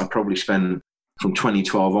Sidemount, I probably spent from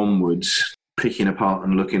 2012 onwards picking apart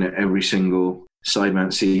and looking at every single Sidemount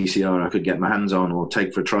CCR I could get my hands on or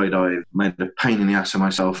take for a try dive. Made a pain in the ass of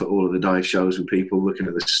myself at all of the dive shows with people looking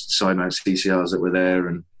at the Sidemount CCRs that were there.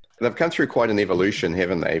 And they've come through quite an evolution,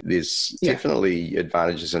 haven't they? There's definitely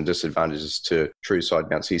advantages and disadvantages to true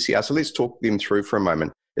Sidemount CCR. So let's talk them through for a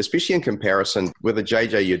moment, especially in comparison with the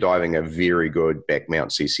JJ. You're diving a very good back mount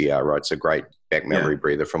CCR, right? It's a great back mount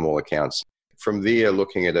rebreather from all accounts. From there,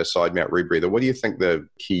 looking at a side mount rebreather, what do you think the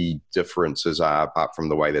key differences are apart from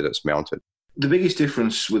the way that it's mounted? The biggest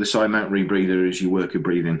difference with a side mount rebreather is your work of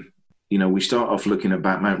breathing. You know, we start off looking at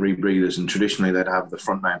back mount rebreathers, and traditionally they'd have the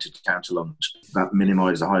front mounted counter lungs that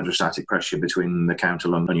minimise the hydrostatic pressure between the counter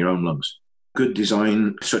lung and your own lungs. Good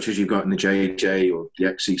design, such as you've got in the JJ or the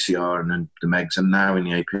XCCR and then the MEGs, and now in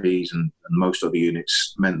the APs and most other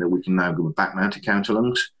units, meant that we can now go with back mounted counter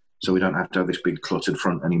lungs, so we don't have to have this big cluttered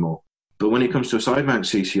front anymore. But when it comes to a side mount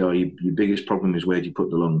CCR, your biggest problem is where do you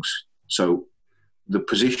put the lungs? So the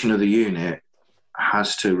position of the unit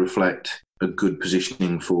has to reflect a good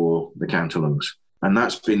positioning for the counter lungs. And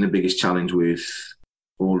that's been the biggest challenge with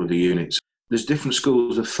all of the units. There's different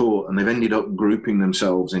schools of thought, and they've ended up grouping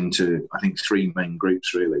themselves into, I think, three main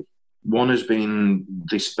groups, really. One has been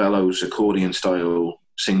this bellows accordion style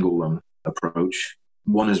single lung approach.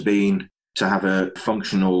 One has been to have a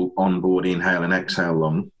functional onboard inhale and exhale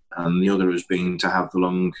lung. And the other has been to have the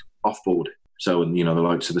lung offboard. So, you know, the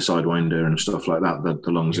likes of the Sidewinder and stuff like that,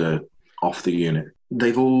 the lungs are off the unit.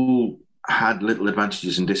 They've all had little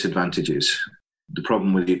advantages and disadvantages. The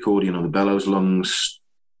problem with the accordion or the bellows lungs,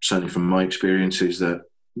 certainly from my experience, is that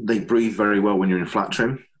they breathe very well when you're in flat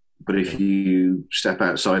trim. But if you step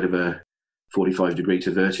outside of a 45 degree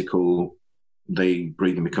to vertical,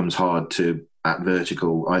 breathing becomes hard to, at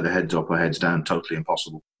vertical, either heads up or heads down, totally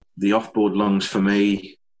impossible. The offboard lungs, for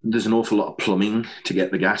me, there's an awful lot of plumbing to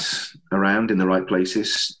get the gas around in the right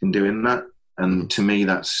places in doing that. And to me,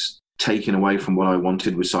 that's taken away from what I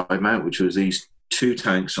wanted with Sidemount, which was these two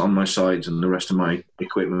tanks on my sides and the rest of my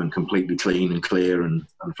equipment completely clean and clear and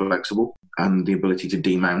flexible, and the ability to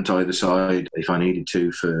demount either side if I needed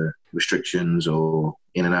to for restrictions or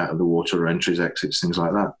in and out of the water or entries, exits, things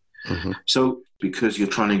like that. Mm-hmm. So because you're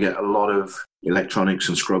trying to get a lot of electronics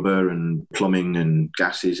and scrubber and plumbing and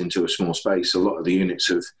gases into a small space, a lot of the units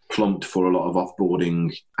have plumped for a lot of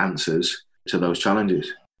offboarding answers to those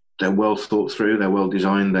challenges. They're well thought through, they're well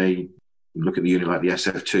designed. They look at the unit like the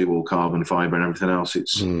SF2, all carbon fibre and everything else.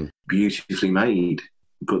 It's beautifully made,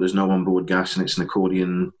 but there's no onboard gas and it's an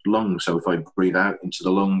accordion lung. So if I breathe out into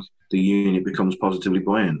the lung, the unit becomes positively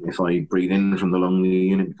buoyant. If I breathe in from the lung, the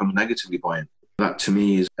unit becomes negatively buoyant. That to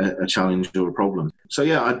me is a challenge or a problem. So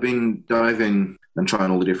yeah, I'd been diving and trying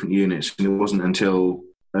all the different units, and it wasn't until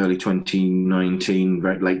early 2019,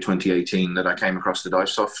 late 2018 that I came across the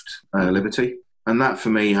DiveSoft Liberty. And that for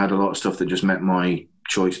me had a lot of stuff that just met my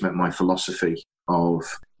choice, met my philosophy of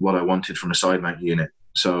what I wanted from a side mount unit.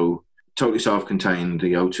 So totally self-contained,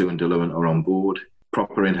 the O2 and diluent are on board.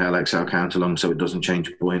 Proper inhale, exhale counter lung so it doesn't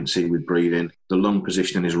change buoyancy with breathing. The lung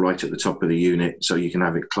positioning is right at the top of the unit so you can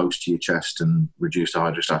have it close to your chest and reduce the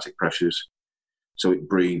hydrostatic pressures. So it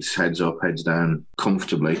breathes heads up, heads down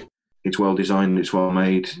comfortably. It's well designed, it's well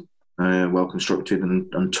made, well constructed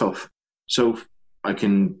and tough. So I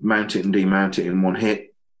can mount it and demount it in one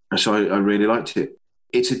hit. So I really liked it.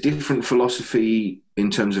 It's a different philosophy in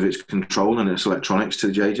terms of its control and its electronics to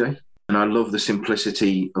the JJ. And I love the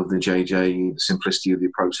simplicity of the JJ, the simplicity of the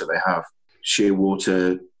approach that they have. Sheer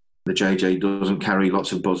water, the JJ doesn't carry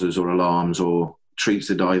lots of buzzers or alarms or treats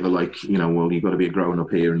the diver like, you know, well, you've got to be a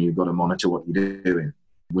grown-up here and you've got to monitor what you're doing.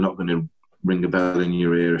 We're not going to ring a bell in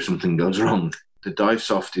your ear if something goes wrong. The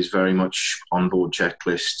DiveSoft is very much onboard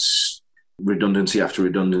checklists, redundancy after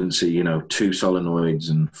redundancy, you know, 2 solenoids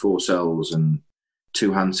and 4 cells and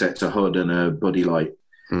 2 handsets, a HUD and a buddy light.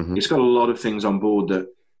 Mm-hmm. It's got a lot of things on board that,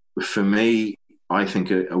 for me, I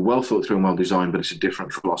think are well thought through and well designed, but it's a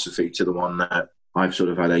different philosophy to the one that I've sort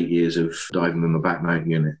of had 8 years of diving with my back mount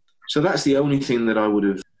unit. So that's the only thing that I would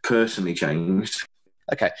have personally changed.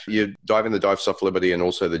 Okay, you're diving the DiveSoft Liberty and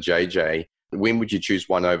also the JJ. When would you choose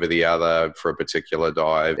one over the other for a particular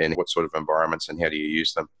dive, and what sort of environments and how do you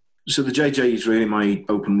use them? So the JJ is really my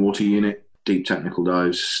open water unit, deep technical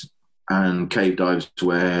dives and cave dives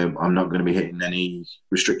where I'm not going to be hitting any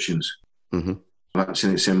restrictions. Mm-hmm. That's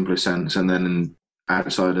in its simplest sense. And then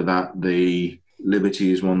outside of that, the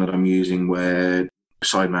Liberty is one that I'm using where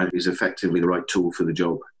side mount is effectively the right tool for the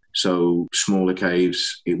job. So smaller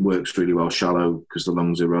caves, it works really well shallow because the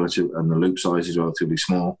lungs are relative and the loop size is relatively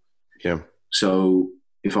small. Yeah. So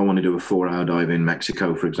if I want to do a 4-hour dive in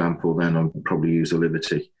Mexico, for example, then I'll probably use the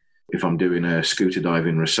Liberty. If I'm doing a scooter dive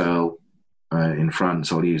in Rossel in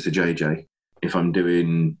France, I'll use the JJ. If I'm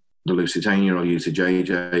doing the Lusitania, I'll use the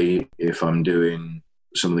JJ. If I'm doing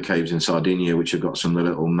some of the caves in Sardinia, which have got some of the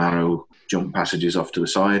little narrow jump passages off to the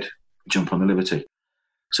side, jump on the Liberty.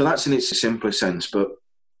 So that's in its simplest sense. But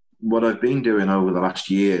what I've been doing over the last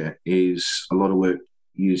year is a lot of work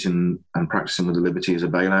using and practicing with the Liberty as a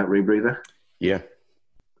bailout rebreather. Yeah.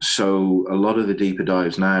 So a lot of the deeper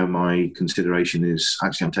dives now, my consideration is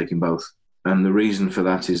actually I'm taking both. And the reason for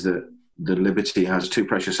that is that the Liberty has 2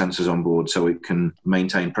 pressure sensors on board, so it can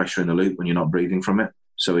maintain pressure in the loop when you're not breathing from it.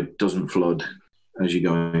 So it doesn't flood as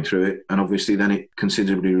you're going through it. And obviously then it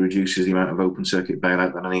considerably reduces the amount of open circuit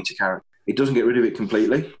bailout that I need to carry. It doesn't get rid of it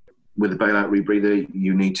completely. With a bailout rebreather,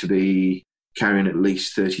 you need to be carrying at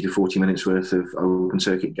least 30 to 40 minutes worth of open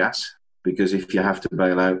circuit gas, because if you have to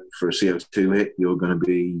bail out for a CO2 hit, you're going to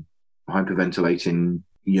be hyperventilating.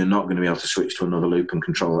 You're not going to be able to switch to another loop and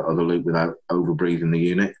control that other loop without overbreathing the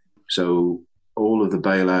unit. So all of the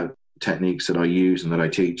bailout techniques that I use and that I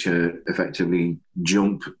teach effectively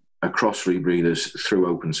jump across rebreathers through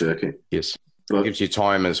open circuit. Yes. It gives you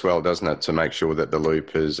time as well, doesn't it, to make sure that the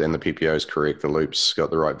loop is and the PPO is correct, the loop's got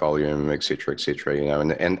the right volume, et cetera, you know,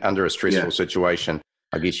 and under a stressful situation,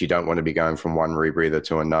 I guess you don't want to be going from one rebreather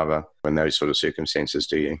to another in those sort of circumstances,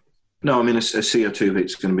 do you? No, I mean, a CO2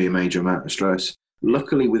 hit's going to be a major amount of stress.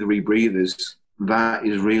 Luckily with rebreathers, that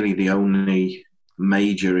is really the only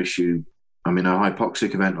major issue. I mean, a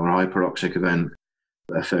hypoxic event or a hyperoxic event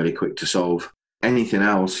are fairly quick to solve. Anything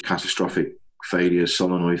else, catastrophic failures,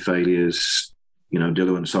 solenoid failures, you know,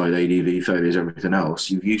 diluent side ADV failures, everything else,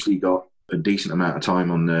 you've usually got a decent amount of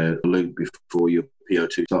time on the loop before your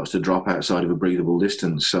PO2 starts to drop outside of a breathable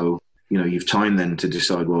distance. So, you know, you've time then to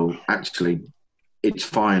decide, well, actually, it's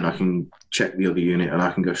fine. I can check the other unit and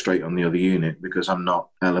I can go straight on the other unit because I'm not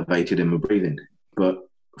elevated in my breathing. But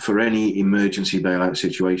for any emergency bailout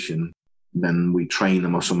situation, then we train the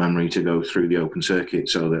muscle memory to go through the open circuit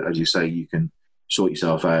so that, as you say, you can sort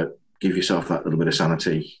yourself out, give yourself that little bit of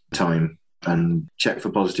sanity time and check for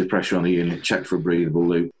positive pressure on the unit, check for a breathable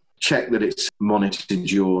loop, check that it's monitored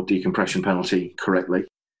your decompression penalty correctly.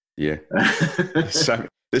 Yeah. So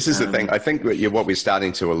this is the thing. I think what we're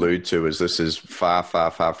starting to allude to is this is far, far,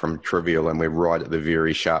 far from trivial, and we're right at the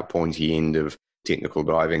very sharp, pointy end of technical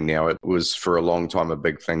diving now. It was for a long time a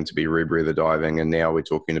big thing to be rebreather diving, and now we're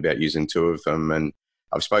talking about using 2 of them. And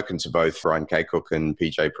I've spoken to both Ryan Kaycock and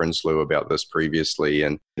PJ Prinsloo about this previously,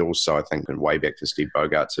 and also I think way back to Steve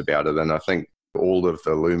Bogarts about it. And I think all of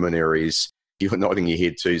the luminaries, you're nodding your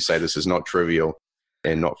head too, say this is not trivial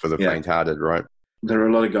and not for the faint-hearted, right? There are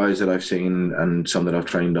a lot of guys that I've seen and some that I've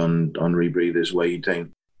trained on rebreathers where you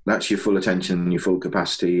think that's your full attention, your full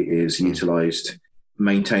capacity is utilised,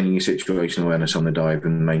 maintaining your situational awareness on the dive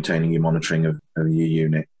and maintaining your monitoring of your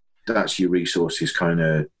unit. That's your resources kind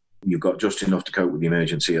of. You've got just enough to cope with the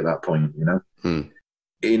emergency at that point, you know?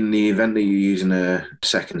 In the event that you're using a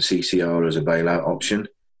second CCR as a bailout option,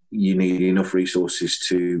 you need enough resources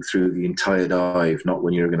through the entire dive, not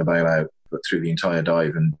when you're going to bail out, but through the entire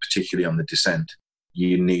dive, and particularly on the descent,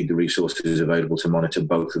 you need the resources available to monitor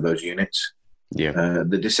both of those units. Yeah.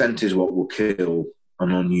 The descent is what will kill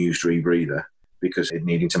an unused rebreather because it's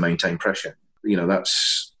needing to maintain pressure. You know,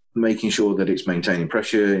 that's making sure that it's maintaining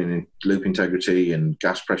pressure and loop integrity and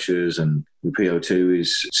gas pressures, and the PO2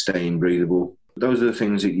 is staying breathable. Those are the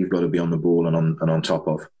things that you've got to be on the ball and on top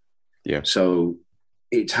of. Yeah. So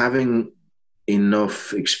it's having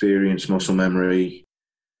enough experience, muscle memory,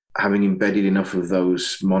 having embedded enough of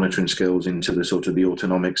those monitoring skills into the sort of the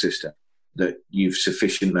autonomic system that you've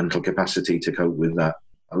sufficient mental capacity to cope with that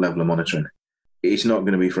level of monitoring. It's not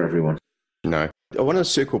going to be for everyone. No. I want to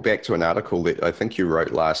circle back to an article that I think you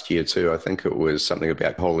wrote last year too. I think it was something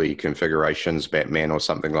about holy configurations, Batman or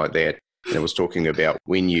something like that. And it was talking about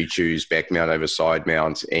when you choose back mount over side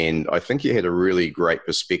mount. And I think you had a really great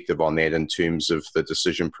perspective on that in terms of the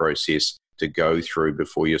decision process to go through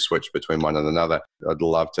before you switch between one and another. I'd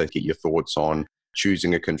love to get your thoughts on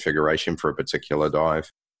choosing a configuration for a particular dive.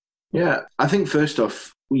 Yeah, I think first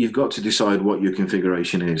off, you've got to decide what your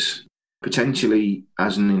configuration is. Potentially,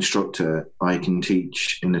 as an instructor, I can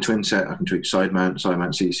teach in the twin set, I can teach side mount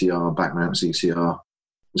CCR, back mount CCR,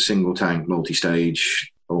 single tank,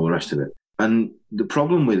 multi-stage, all the rest of it. And the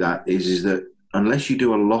problem with that is that unless you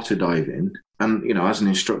do a lot of diving, and, you know, as an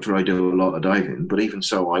instructor, I do a lot of diving, but even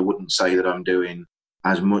so, I wouldn't say that I'm doing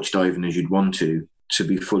as much diving as you'd want to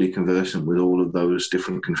be fully conversant with all of those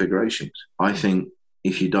different configurations. I think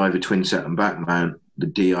if you dive a twin set and back mount, the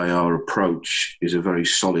DIR approach is a very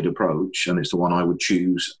solid approach, and it's the one I would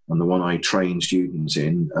choose and the one I train students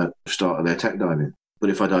in at the start of their tech diving. But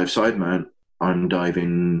if I dive side mount, I'm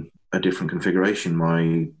diving a different configuration.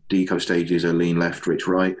 My deco stages are lean left, rich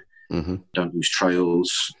right. Mm-hmm. Don't use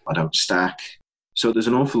trails. I don't stack. So there's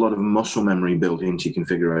an awful lot of muscle memory built into your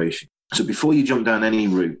configuration. So before you jump down any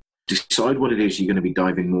route, decide what it is you're going to be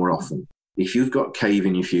diving more often. If you've got cave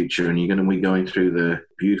in your future and you're going to be going through the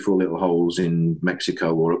beautiful little holes in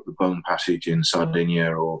Mexico or up the Bone Passage in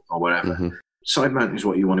Sardinia or wherever, Mm-hmm. Sidemount is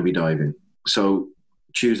what you want to be diving. So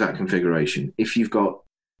choose that configuration. If you've got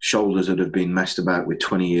shoulders that have been messed about with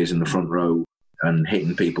 20 years in the front row and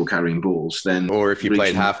hitting people carrying balls, then... Or if you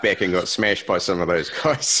played halfback and got smashed by some of those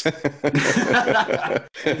guys.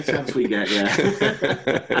 Any chance we get, yeah.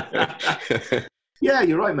 Yeah,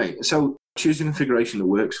 you're right, mate. So choose a configuration that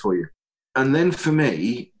works for you. And then for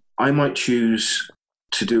me, I might choose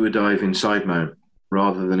to do a dive in side mount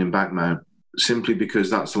rather than in back mount, simply because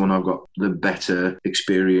that's the one I've got the better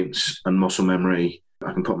experience and muscle memory.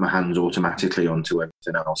 I can put my hands automatically onto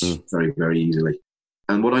everything else very, very easily.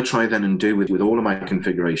 And what I try then and do with all of my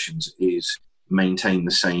configurations is maintain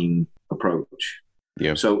the same approach.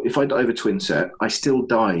 Yeah. So if I dive a twin set, I still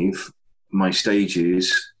dive my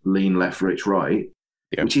stages lean left, rich, right,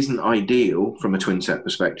 which isn't ideal from a twin set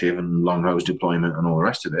perspective and long hose deployment and all the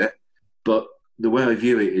rest of it. But the way I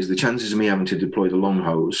view it is the chances of me having to deploy the long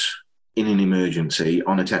hose in an emergency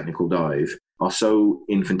on a technical dive are so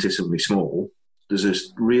infinitesimally small. There's a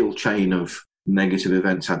real chain of negative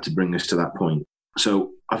events had to bring us to that point.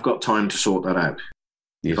 So I've got time to sort that out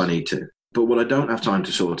if I need to. But what I don't have time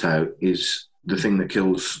to sort out is the thing that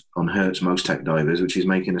kills and hurts most tech divers, which is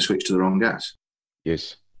making a switch to the wrong gas.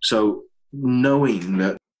 Yes. So knowing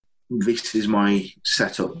that this is my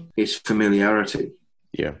setup, it's familiarity.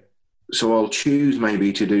 Yeah. So I'll choose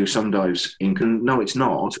maybe to do some dives in... No, it's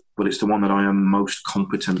not, but it's the one that I am most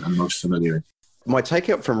competent and most familiar in. My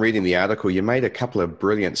take-up from reading the article, you made a couple of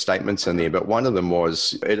brilliant statements in there, but one of them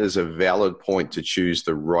was it is a valid point to choose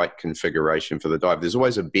the right configuration for the dive. There's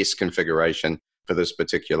always a best configuration for this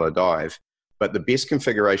particular dive, but the best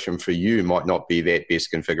configuration for you might not be that best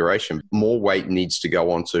configuration. More weight needs to go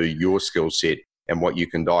onto your skill set and what you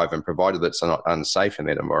can dive, and provided it's not unsafe in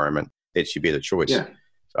that environment, that's your better choice. Yeah.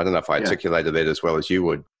 I don't know if I articulated that as well as you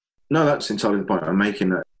would. No, that's entirely the point I'm making,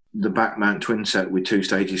 that the back mount twin set with 2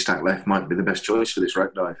 stages stacked left might be the best choice for this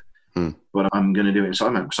wreck dive. But I'm going to do it in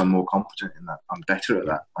side mount because I'm more competent in that. I'm better at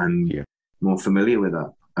that. I'm more familiar with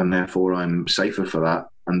that. And therefore I'm safer for that.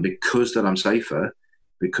 And because that I'm safer,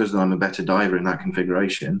 because that I'm a better diver in that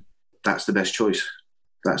configuration, that's the best choice.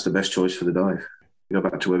 That's the best choice for the dive. Go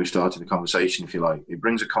back to where we started the conversation, if you like. It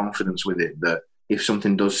brings a confidence with it that if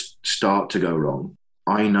something does start to go wrong,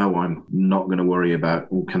 I know I'm not going to worry about,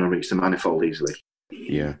 can I reach the manifold easily?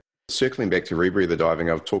 Yeah. Circling back to rebreather diving,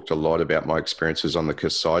 I've talked a lot about my experiences on the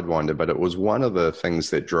Kiss Sidewinder, but it was one of the things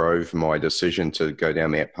that drove my decision to go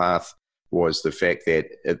down that path was the fact that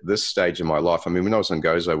at this stage of my life, I mean, when I was in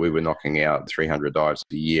Gozo, we were knocking out 300 dives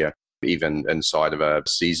a year, even inside of a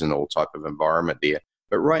seasonal type of environment there.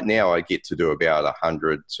 But right now I get to do about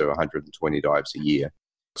 100 to 120 dives a year.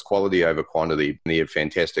 It's quality over quantity. They have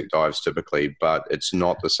fantastic dives typically, but it's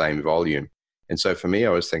not the same volume. And so for me, I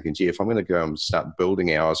was thinking, gee, if I'm going to go and start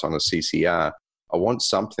building hours on a CCR, I want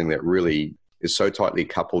something that really is so tightly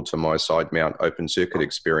coupled to my side mount open circuit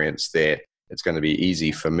experience that it's going to be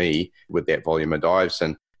easy for me with that volume of dives.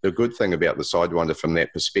 And the good thing about the Sidewinder from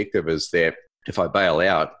that perspective is that if I bail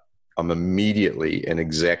out, I'm immediately in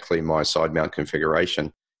exactly my side mount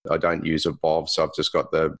configuration. I don't use a BOV, so I've just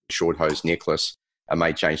got the short hose necklace. I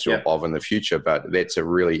may change to a BOV in the future, but that's a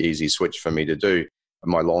really easy switch for me to do.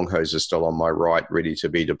 My long hose is still on my right, ready to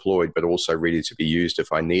be deployed, but also ready to be used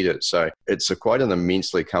if I need it. So it's quite an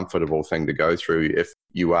immensely comfortable thing to go through if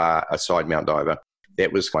you are a side mount diver.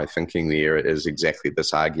 That was my thinking there, is exactly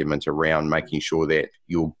this argument around making sure that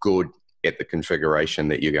you're good at the configuration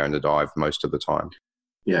that you're going to dive most of the time.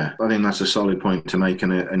 Yeah, I think that's a solid point to make.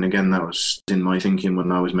 And again, that was in my thinking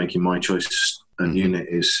when I was making my choice and unit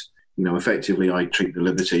is, you know, effectively I treat the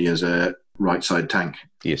Liberty as a right side tank.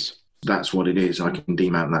 Yes. That's what it is. I can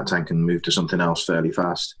demount that tank and move to something else fairly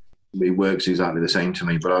fast. It works exactly the same to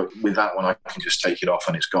me, but with that one, I can just take it off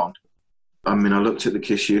and it's gone. I mean, I looked at the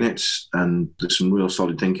KISS units and there's some real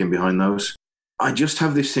solid thinking behind those. I just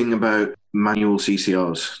have this thing about manual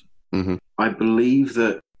CCRs. I believe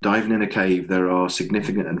that diving in a cave, there are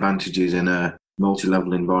significant advantages in a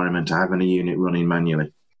multi-level environment to having a unit running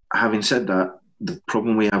manually. Having said that, the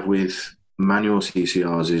problem we have with manual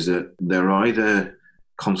CCRs is that they're either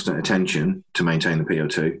constant attention to maintain the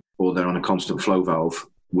PO2, or they're on a constant flow valve,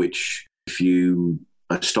 which if you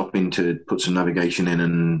are stopping to put some navigation in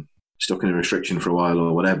and stuck in a restriction for a while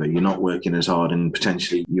or whatever, you're not working as hard and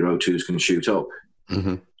potentially your O2s can shoot up.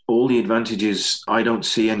 all the advantages, I don't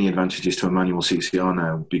see any advantages to a manual CCR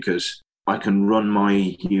now, because I can run my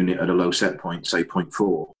unit at a low set point, say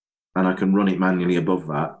 0.4, and I can run it manually above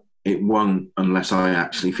that. It won't, unless I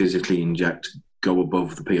actually physically inject, go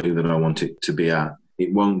above the PO that I want it to be at.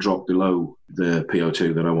 It won't drop below the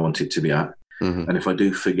PO2 that I want it to be at. Mm-hmm. And if I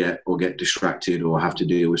do forget or get distracted or have to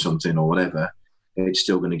deal with something or whatever, it's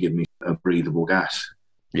still going to give me a breathable gas.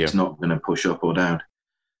 Yeah. It's not going to push up or down.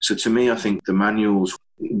 So to me, I think the manuals,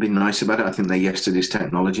 be nice about it. I think they're yesterday's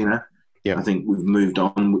technology now. Yeah. I think we've moved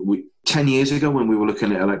on. 10 years ago, when we were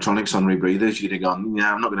looking at electronics on rebreathers, you'd have gone,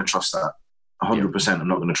 yeah, I'm not going to trust that. 100%, I'm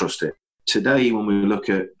not going to trust it. Today, when we look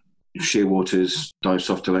at Shearwater's dive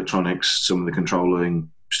soft electronics, some of the controlling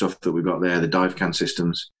stuff that we've got there, the dive can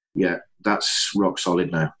systems, yeah, that's rock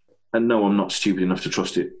solid now. And no, I'm not stupid enough to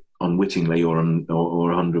trust it unwittingly or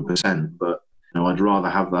 100%, but I'd rather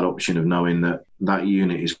have that option of knowing that that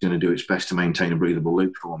unit is going to do its best to maintain a breathable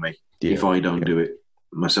loop for me if I don't do it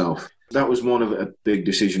myself. That was one of a big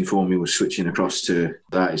decision for me, was switching across to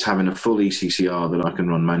that, is having a full ECCR that I can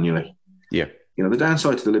run manually. Yeah. The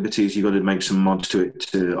downside to the Liberty is you've got to make some mods to it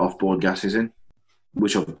to offboard gases in,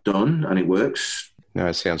 which I've done, and it works. No,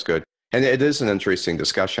 it sounds good. And it is an interesting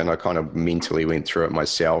discussion. I kind of mentally went through it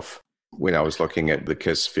myself when I was looking at the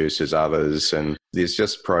KISS versus others, and there's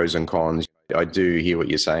just pros and cons. I do hear what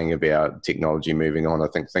you're saying about technology moving on. I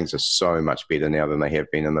think things are so much better now than they have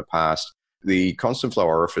been in the past. The constant flow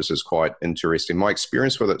orifice is quite interesting. My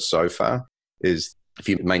experience with it so far is if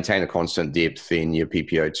you maintain a constant depth in your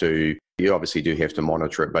PPO2, you obviously do have to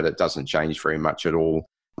monitor it, but it doesn't change very much at all.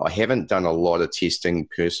 I haven't done a lot of testing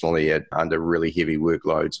personally under really heavy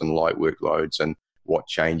workloads and light workloads and what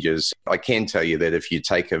changes. I can tell you that if you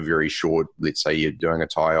take a very short, let's say you're doing a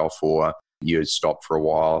tie-off or you stop for a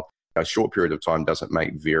while, a short period of time doesn't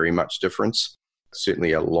make very much difference.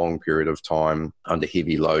 Certainly a long period of time under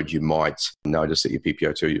heavy load, you might notice that your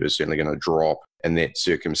PPO2 is certainly going to drop. In that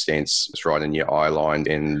circumstance, it's right in your eye line.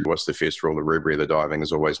 And what's the first rule of rebreather diving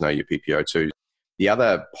is always know your PPO2. The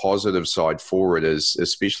other positive side for it is,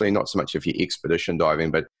 especially not so much if you're expedition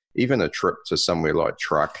diving, but even a trip to somewhere like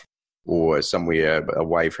Truck or somewhere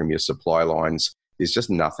away from your supply lines, there's just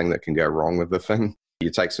nothing that can go wrong with the thing. You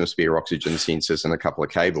take some spare oxygen sensors and a couple of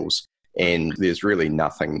cables, and there's really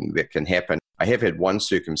nothing that can happen. I have had one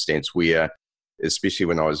circumstance where, especially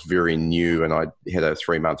when I was very new and I had a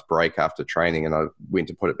 3-month break after training and I went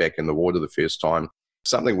to put it back in the water the first time,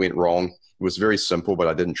 something went wrong. It was very simple, but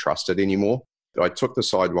I didn't trust it anymore. I took the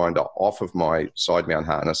Sidewinder off of my side mount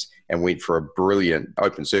harness and went for a brilliant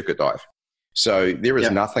open circuit dive. So there is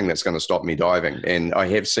nothing that's going to stop me diving. And I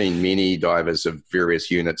have seen many divers of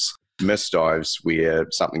various units miss dives where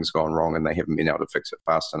something's gone wrong and they haven't been able to fix it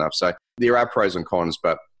fast enough. So there are pros and cons,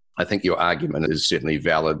 but I think your argument is certainly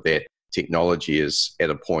valid that technology is at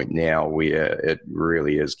a point now where it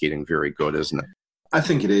really is getting very good, isn't it? I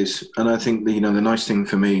think it is. And I think the nice thing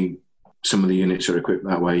for me, some of the units are equipped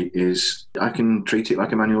that way, is I can treat it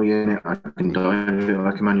like a manual unit. I can dive it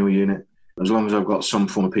like a manual unit. As long as I've got some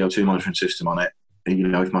form of PO2 monitoring system on it,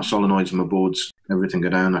 if my solenoids and my boards, everything go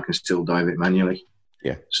down, I can still dive it manually.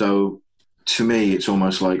 Yeah. So to me, it's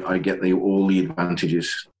almost like I get all the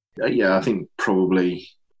advantages. I think probably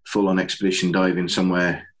full-on expedition diving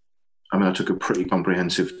somewhere. I mean, I took a pretty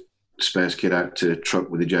comprehensive spares kit out to Truck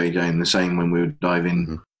with the JJ, and the same when we were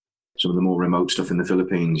diving some of the more remote stuff in the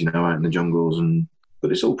Philippines, out in the jungles,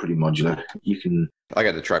 but it's all pretty modular. I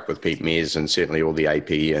go to Truck with Pete Mears, and certainly all the AP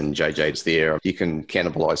and JJ's there. You can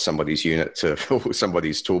cannibalize somebody's unit to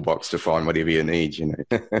somebody's toolbox to find whatever you need,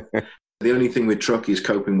 The only thing with Truck is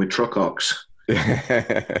coping with Truck ox.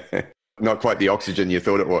 Not quite the oxygen you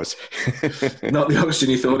thought it was. Not the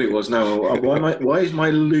oxygen you thought it was, no. Why is my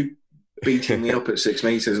loop beating me up at 6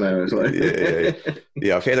 meters now? It's like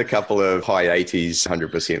yeah, I've had a couple of high 80s,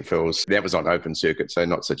 100% fills. That was on open circuit, so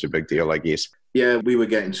not such a big deal, I guess. Yeah, we were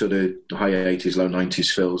getting sort of high 80s, low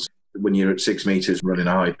 90s fills. When you're at 6 meters running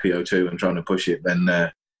a high PO2 and trying to push it,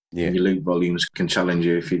 then your loop volumes can challenge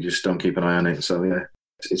you if you just don't keep an eye on it. So yeah,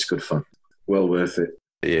 it's good fun. Well worth it.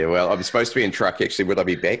 Yeah, well, I'm supposed to be in Truck, actually. Would I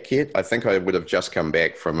be back yet? I think I would have just come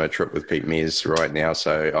back from a trip with Pete Mears right now.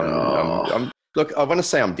 So look, I want to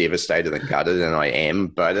say I'm devastated and gutted, and I am.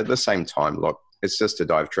 But at the same time, look, it's just a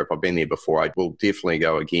dive trip. I've been there before. I will definitely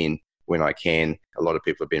go again when I can. A lot of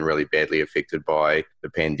people have been really badly affected by the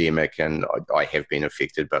pandemic, and I have been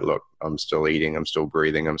affected. But look, I'm still eating, I'm still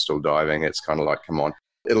breathing, I'm still diving. It's kind of like, come on.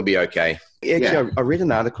 It'll be okay. Actually, I read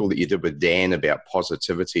an article that you did with Dan about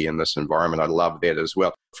positivity in this environment. I love that as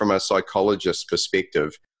well. From a psychologist's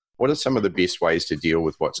perspective, what are some of the best ways to deal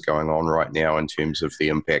with what's going on right now in terms of the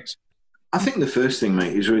impacts? I think the first thing,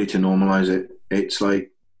 mate, is really to normalise it. It's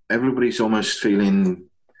like everybody's almost feeling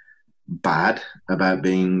bad about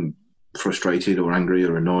being frustrated or angry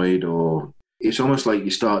or annoyed, or it's almost like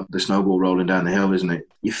you start the snowball rolling down the hill, isn't it?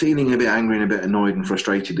 You're feeling a bit angry and a bit annoyed and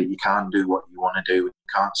frustrated that you can't do what you want to do, you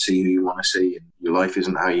can't see who you want to see, and your life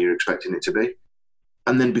isn't how you're expecting it to be.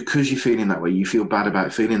 And then because you're feeling that way, you feel bad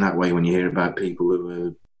about feeling that way when you hear about people who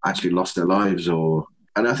have actually lost their lives.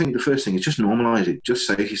 And I think the first thing is just normalize it. Just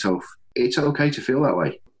say to yourself, it's okay to feel that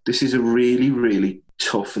way. This is a really, really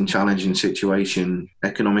tough and challenging situation,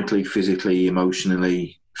 economically, physically,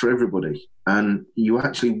 emotionally, for everybody. And you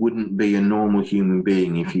actually wouldn't be a normal human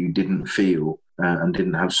being if you didn't feel and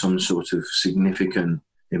didn't have some sort of significant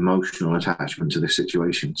emotional attachment to this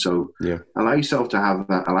situation. So allow yourself to have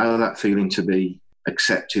that, allow that feeling to be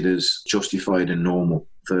accepted as justified and normal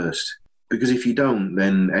first. Because if you don't,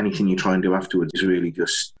 then anything you try and do afterwards is really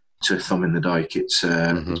just a thumb in the dike. It's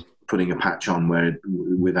putting a patch on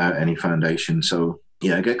without any foundation. So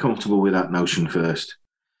get comfortable with that notion first.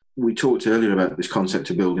 We talked earlier about this concept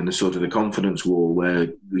of building the sort of the confidence wall, where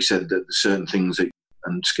we said that certain things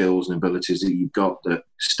and skills and abilities that you've got that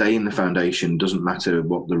stay in the foundation, doesn't matter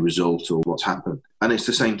what the result or what's happened. And it's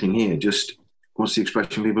the same thing here. Just, what's the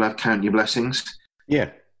expression people have? Count your blessings.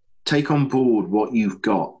 Yeah. Take on board what you've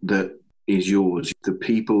got that is yours, the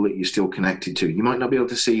people that you're still connected to. You might not be able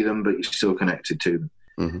to see them, but you're still connected to them.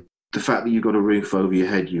 Mm-hmm. The fact that you've got a roof over your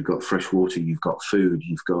head, you've got fresh water, you've got food,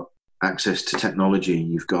 you've got access to technology,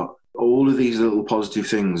 you've got all of these little positive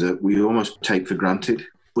things that we almost take for granted.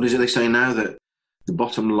 What is it they say now? That the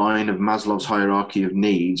bottom line of Maslow's hierarchy of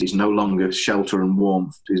needs is no longer shelter and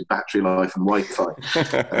warmth, is battery life and Wi-Fi.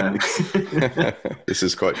 This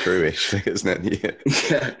is quite true, actually, isn't it?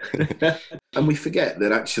 Yeah. And we forget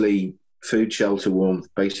that actually food, shelter, warmth,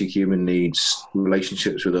 basic human needs,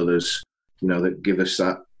 relationships with others, that give us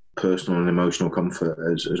that personal and emotional comfort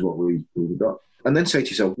as what we've got. And then say to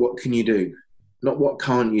yourself, what can you do? Not what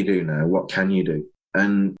can't you do now, what can you do?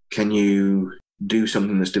 And can you do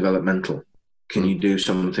something that's developmental? Can you do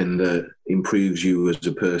something that improves you as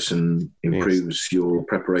a person, improves your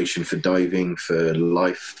preparation for diving, for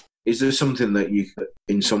life? Is there something that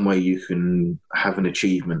in some way you can have an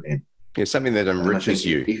achievement in? Yeah, something that enriches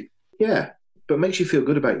you. But makes you feel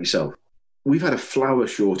good about yourself. We've had a flour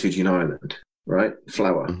shortage in Ireland, right?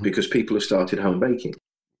 Flour, because people have started home baking.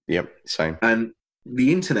 Yep, same. And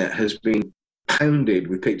the internet has been pounded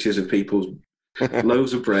with pictures of people's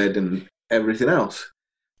loaves of bread and everything else.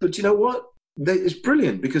 But you know what? It's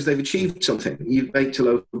brilliant because they've achieved something. You've baked a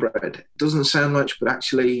loaf of bread. Doesn't sound much, but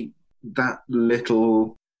actually that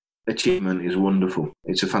little achievement is wonderful.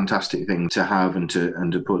 It's a fantastic thing to have and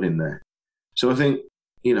to put in there. So I think,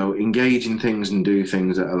 engage in things and do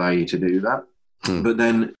things that allow you to do that. But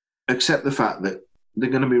then accept the fact that there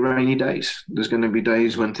are going to be rainy days. There's going to be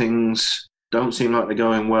days when things don't seem like they're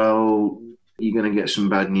going well. You're going to get some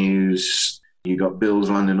bad news. You got bills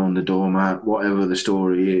landing on the doormat, whatever the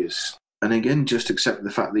story is. And again, just accept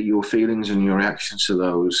the fact that your feelings and your reactions to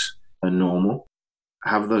those are normal.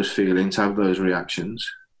 Have those feelings, have those reactions.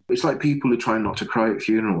 It's like people who try not to cry at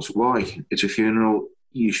funerals. Why? It's a funeral,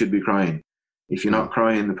 you should be crying. If you're not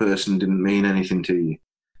crying, the person didn't mean anything to you.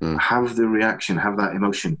 Have the reaction, have that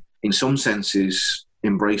emotion. In some senses,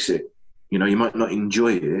 embrace it. You might not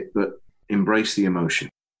enjoy it, but embrace the emotion.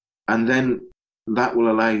 And then that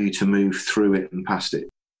will allow you to move through it and past it.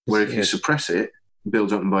 Where if you suppress it, it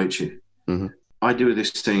builds up and bites you. I do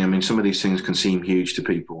this thing. Some of these things can seem huge to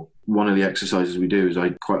people. One of the exercises we do is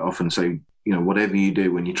I quite often say, whatever you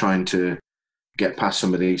do when you're trying to get past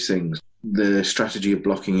some of these things, the strategy of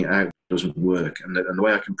blocking it out doesn't work. And the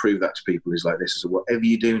way I can prove that to people is like this: is whatever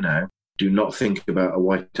you do now, do not think about a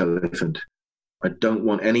white elephant. I don't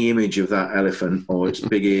want any image of that elephant or its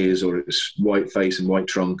big ears or its white face and white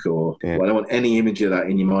trunk I don't want any image of that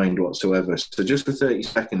in your mind whatsoever. So just for 30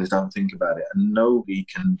 seconds, don't think about it. And nobody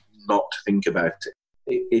can not think about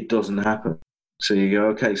it. It doesn't happen. So you go,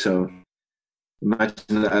 okay, so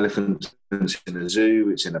imagine the elephant in a zoo,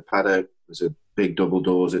 it's in a paddock, there's a big double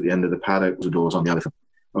doors at the end of the paddock, the doors on the elephant.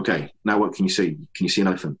 Okay, now what can you see? Can you see an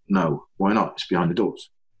elephant? No. Why not? It's behind the doors.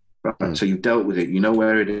 Right? So you've dealt with it. You know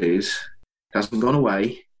where it is. It hasn't gone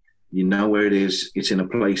away. You know where it is. It's in a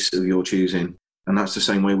place of your choosing. And that's the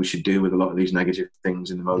same way we should do with a lot of these negative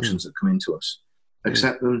things and emotions that come into us.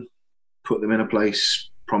 Accept them, put them in a place,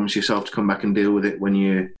 promise yourself to come back and deal with it when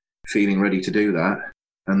you're feeling ready to do that.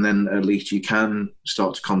 And then at least you can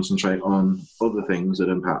start to concentrate on other things that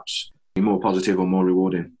are perhaps more positive or more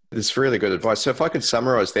rewarding. It's really good advice. So if I could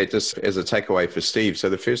summarize that just as a takeaway for Steve. So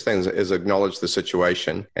the first thing is acknowledge the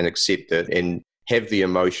situation and accept it and have the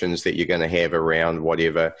emotions that you're going to have around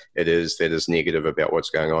whatever it is that is negative about what's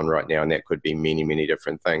going on right now. And that could be many, many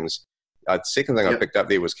different things. The second thing I picked up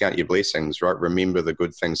there was count your blessings, right? Remember the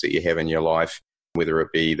good things that you have in your life, whether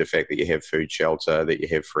it be the fact that you have food, shelter, that you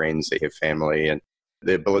have friends, that you have family, and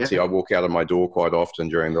the ability. I walk out of my door quite often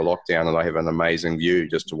during the lockdown and I have an amazing view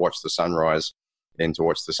just to watch the sunrise and to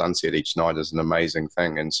watch the sunset each night is an amazing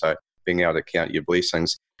thing. And so being able to count your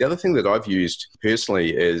blessings. The other thing that I've used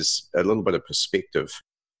personally is a little bit of perspective.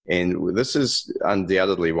 And this is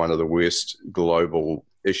undoubtedly one of the worst global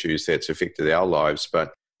issues that's affected our lives.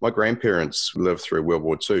 But my grandparents lived through World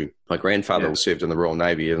War II. My grandfather served in the Royal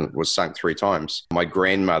Navy and was sunk 3 times. My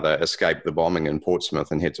grandmother escaped the bombing in Portsmouth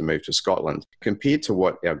and had to move to Scotland. Compared to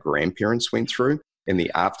what our grandparents went through in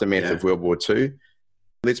the aftermath of World War II,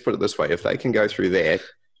 let's put it this way. If they can go through that,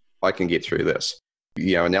 I can get through this.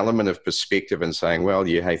 You know, an element of perspective and saying, well,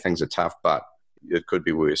 hey, things are tough, but it could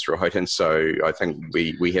be worse, right? And so I think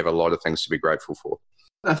we have a lot of things to be grateful for.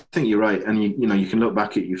 I think you're right. And, you can look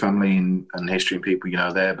back at your family and history and people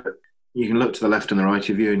there, but you can look to the left and the right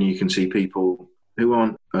of you and you can see people who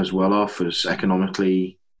aren't as well off, as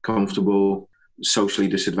economically comfortable, socially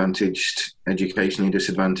disadvantaged, educationally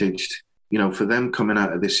disadvantaged. For them coming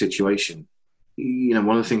out of this situation,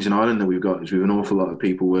 one of the things in Ireland that we've got is we have an awful lot of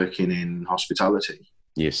people working in hospitality.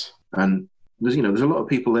 Yes. And there's a lot of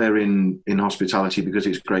people there in hospitality because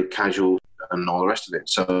it's great casual and all the rest of it.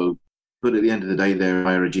 So, but at the end of the day, they're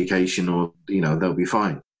higher education or, they'll be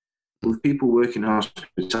fine. With people working in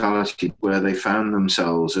hospitality where they found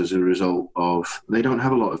themselves as a result of, they don't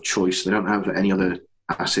have a lot of choice. They don't have any other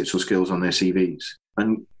assets or skills on their CVs.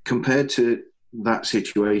 And compared to that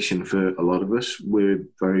situation for a lot of us, we're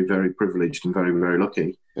very, very privileged and very, very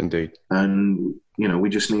lucky. Indeed. And, we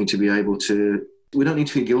just need to be able to, we don't need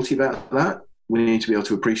to feel guilty about that. We need to be able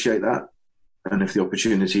to appreciate that. And if the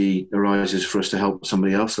opportunity arises for us to help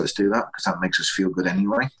somebody else, let's do that because that makes us feel good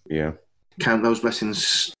anyway. Yeah. Count those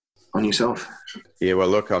blessings on yourself. Yeah, well,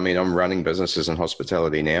 look, I'm running businesses in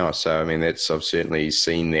hospitality now. So, I've certainly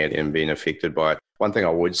seen that and been affected by it. One thing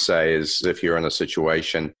I would say is if you're in a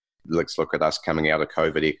situation, let's look at us coming out of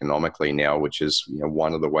COVID economically now, which is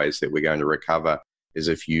one of the ways that we're going to recover is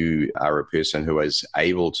if you are a person who is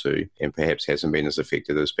able to and perhaps hasn't been as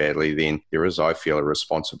affected as badly, then there is, I feel, a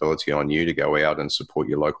responsibility on you to go out and support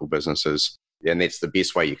your local businesses. And that's the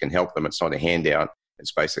best way you can help them. It's not a handout.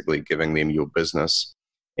 It's basically giving them your business.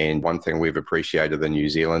 And one thing we've appreciated in New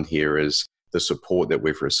Zealand here is the support that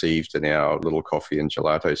we've received in our little coffee and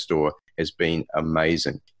gelato store has been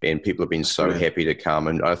amazing. And people have been so happy to come.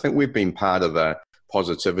 And I think we've been part of the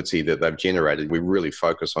positivity that they've generated. We really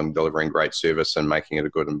focus on delivering great service and making it a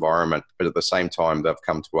good environment. But at the same time, they've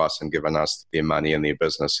come to us and given us their money and their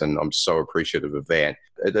business. And I'm so appreciative of that.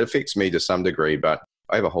 It affects me to some degree, but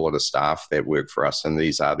I have a whole lot of staff that work for us. And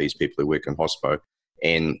these are these people who work in hospo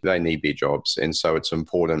and they need their jobs. And so it's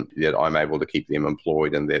important that I'm able to keep them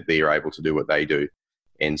employed and that they're able to do what they do.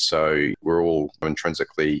 And so we're all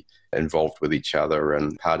intrinsically involved with each other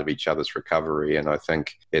and part of each other's recovery. And I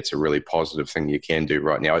think that's a really positive thing you can do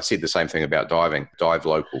right now. I said the same thing about diving. Dive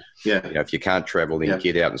local. Yeah. If you can't travel, then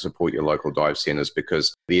get out and support your local dive centres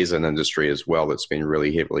because there's an industry as well that's been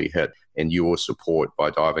really heavily hit. And your support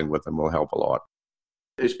by diving with them will help a lot.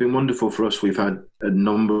 It's been wonderful for us. We've had a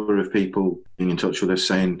number of people being in touch with us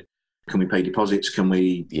saying, can we pay deposits? Can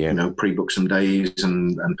we, pre-book some days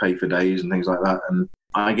and pay for days and things like that? And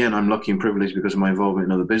again, I'm lucky and privileged because of my involvement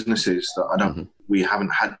in other businesses that we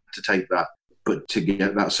haven't had to take that, but to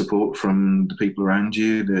get that support from the people around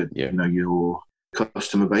you, your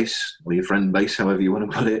customer base or your friend base, however you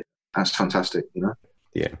want to put it, that's fantastic,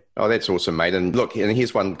 Yeah. Oh, that's awesome, mate. And look, and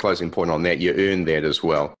here's one closing point on that. You earn that as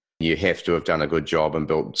well. You have to have done a good job and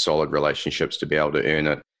built solid relationships to be able to earn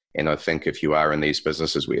it. And I think if you are in these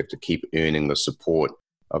businesses, we have to keep earning the support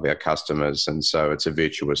of our customers. And so it's a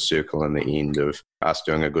virtuous circle in the end of us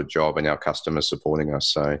doing a good job and our customers supporting us.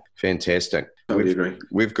 So fantastic. Totally agree.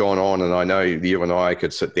 We've gone on and I know you and I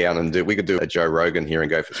could sit down and we could do a Joe Rogan here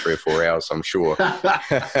and go for 3 or 4 hours, I'm sure.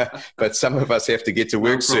 But some of us have to get to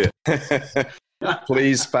work, sir.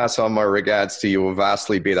 Please pass on my regards to your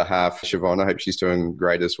vastly better half, Jevon. I hope she's doing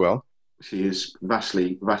great as well. She is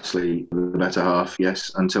vastly the better half,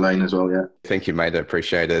 yes, and Tulane as well, yeah. Thank you, mate. I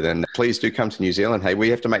appreciate it. And please do come to New Zealand. Hey, we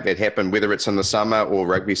have to make that happen, whether it's in the summer or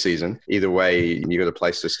rugby season. Either way, you've got a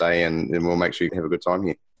place to stay and we'll make sure you have a good time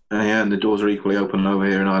here. Yeah, and the doors are equally open over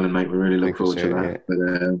here in Ireland, mate. We really look forward to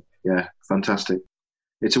that. Yeah. But fantastic.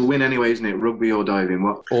 It's a win anyway, isn't it? Rugby or diving?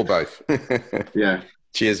 What? Or both. Yeah.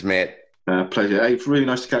 Cheers, Matt. Pleasure. Hey, it's really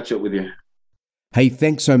nice to catch up with you. Hey,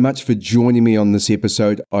 thanks so much for joining me on this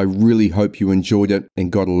episode. I really hope you enjoyed it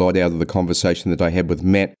and got a lot out of the conversation that I had with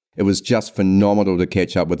Matt. It was just phenomenal to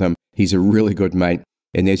catch up with him. He's a really good mate.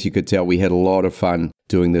 And as you could tell, we had a lot of fun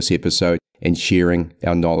doing this episode and sharing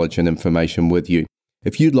our knowledge and information with you.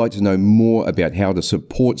 If you'd like to know more about how to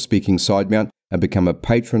support Speaking Sidemount and become a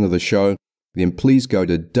patron of the show, then please go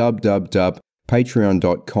to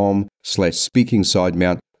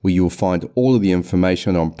www.patreon.com/speakingsidemount, where you'll find all of the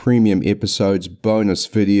information on premium episodes, bonus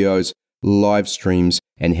videos, live streams,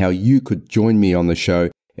 and how you could join me on the show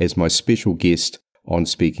as my special guest on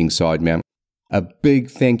Speaking Sidemount. A big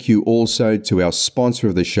thank you also to our sponsor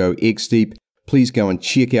of the show, X-Deep. Please go and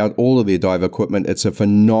check out all of their dive equipment. It's a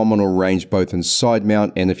phenomenal range both in side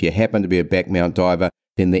mount, and if you happen to be a back mount diver,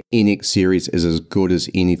 then the NX series is as good as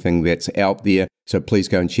anything that's out there. So please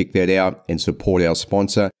go and check that out and support our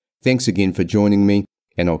sponsor. Thanks again for joining me,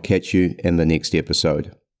 and I'll catch you in the next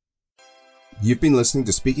episode. You've been listening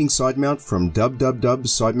to Speaking Sidemount from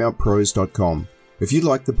www.sidemountpros.com. If you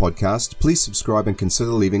like the podcast, please subscribe and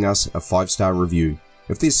consider leaving us a 5-star review.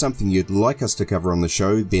 If there's something you'd like us to cover on the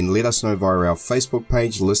show, then let us know via our Facebook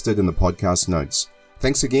page listed in the podcast notes.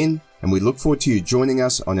 Thanks again, and we look forward to you joining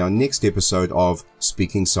us on our next episode of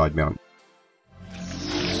Speaking Sidemount.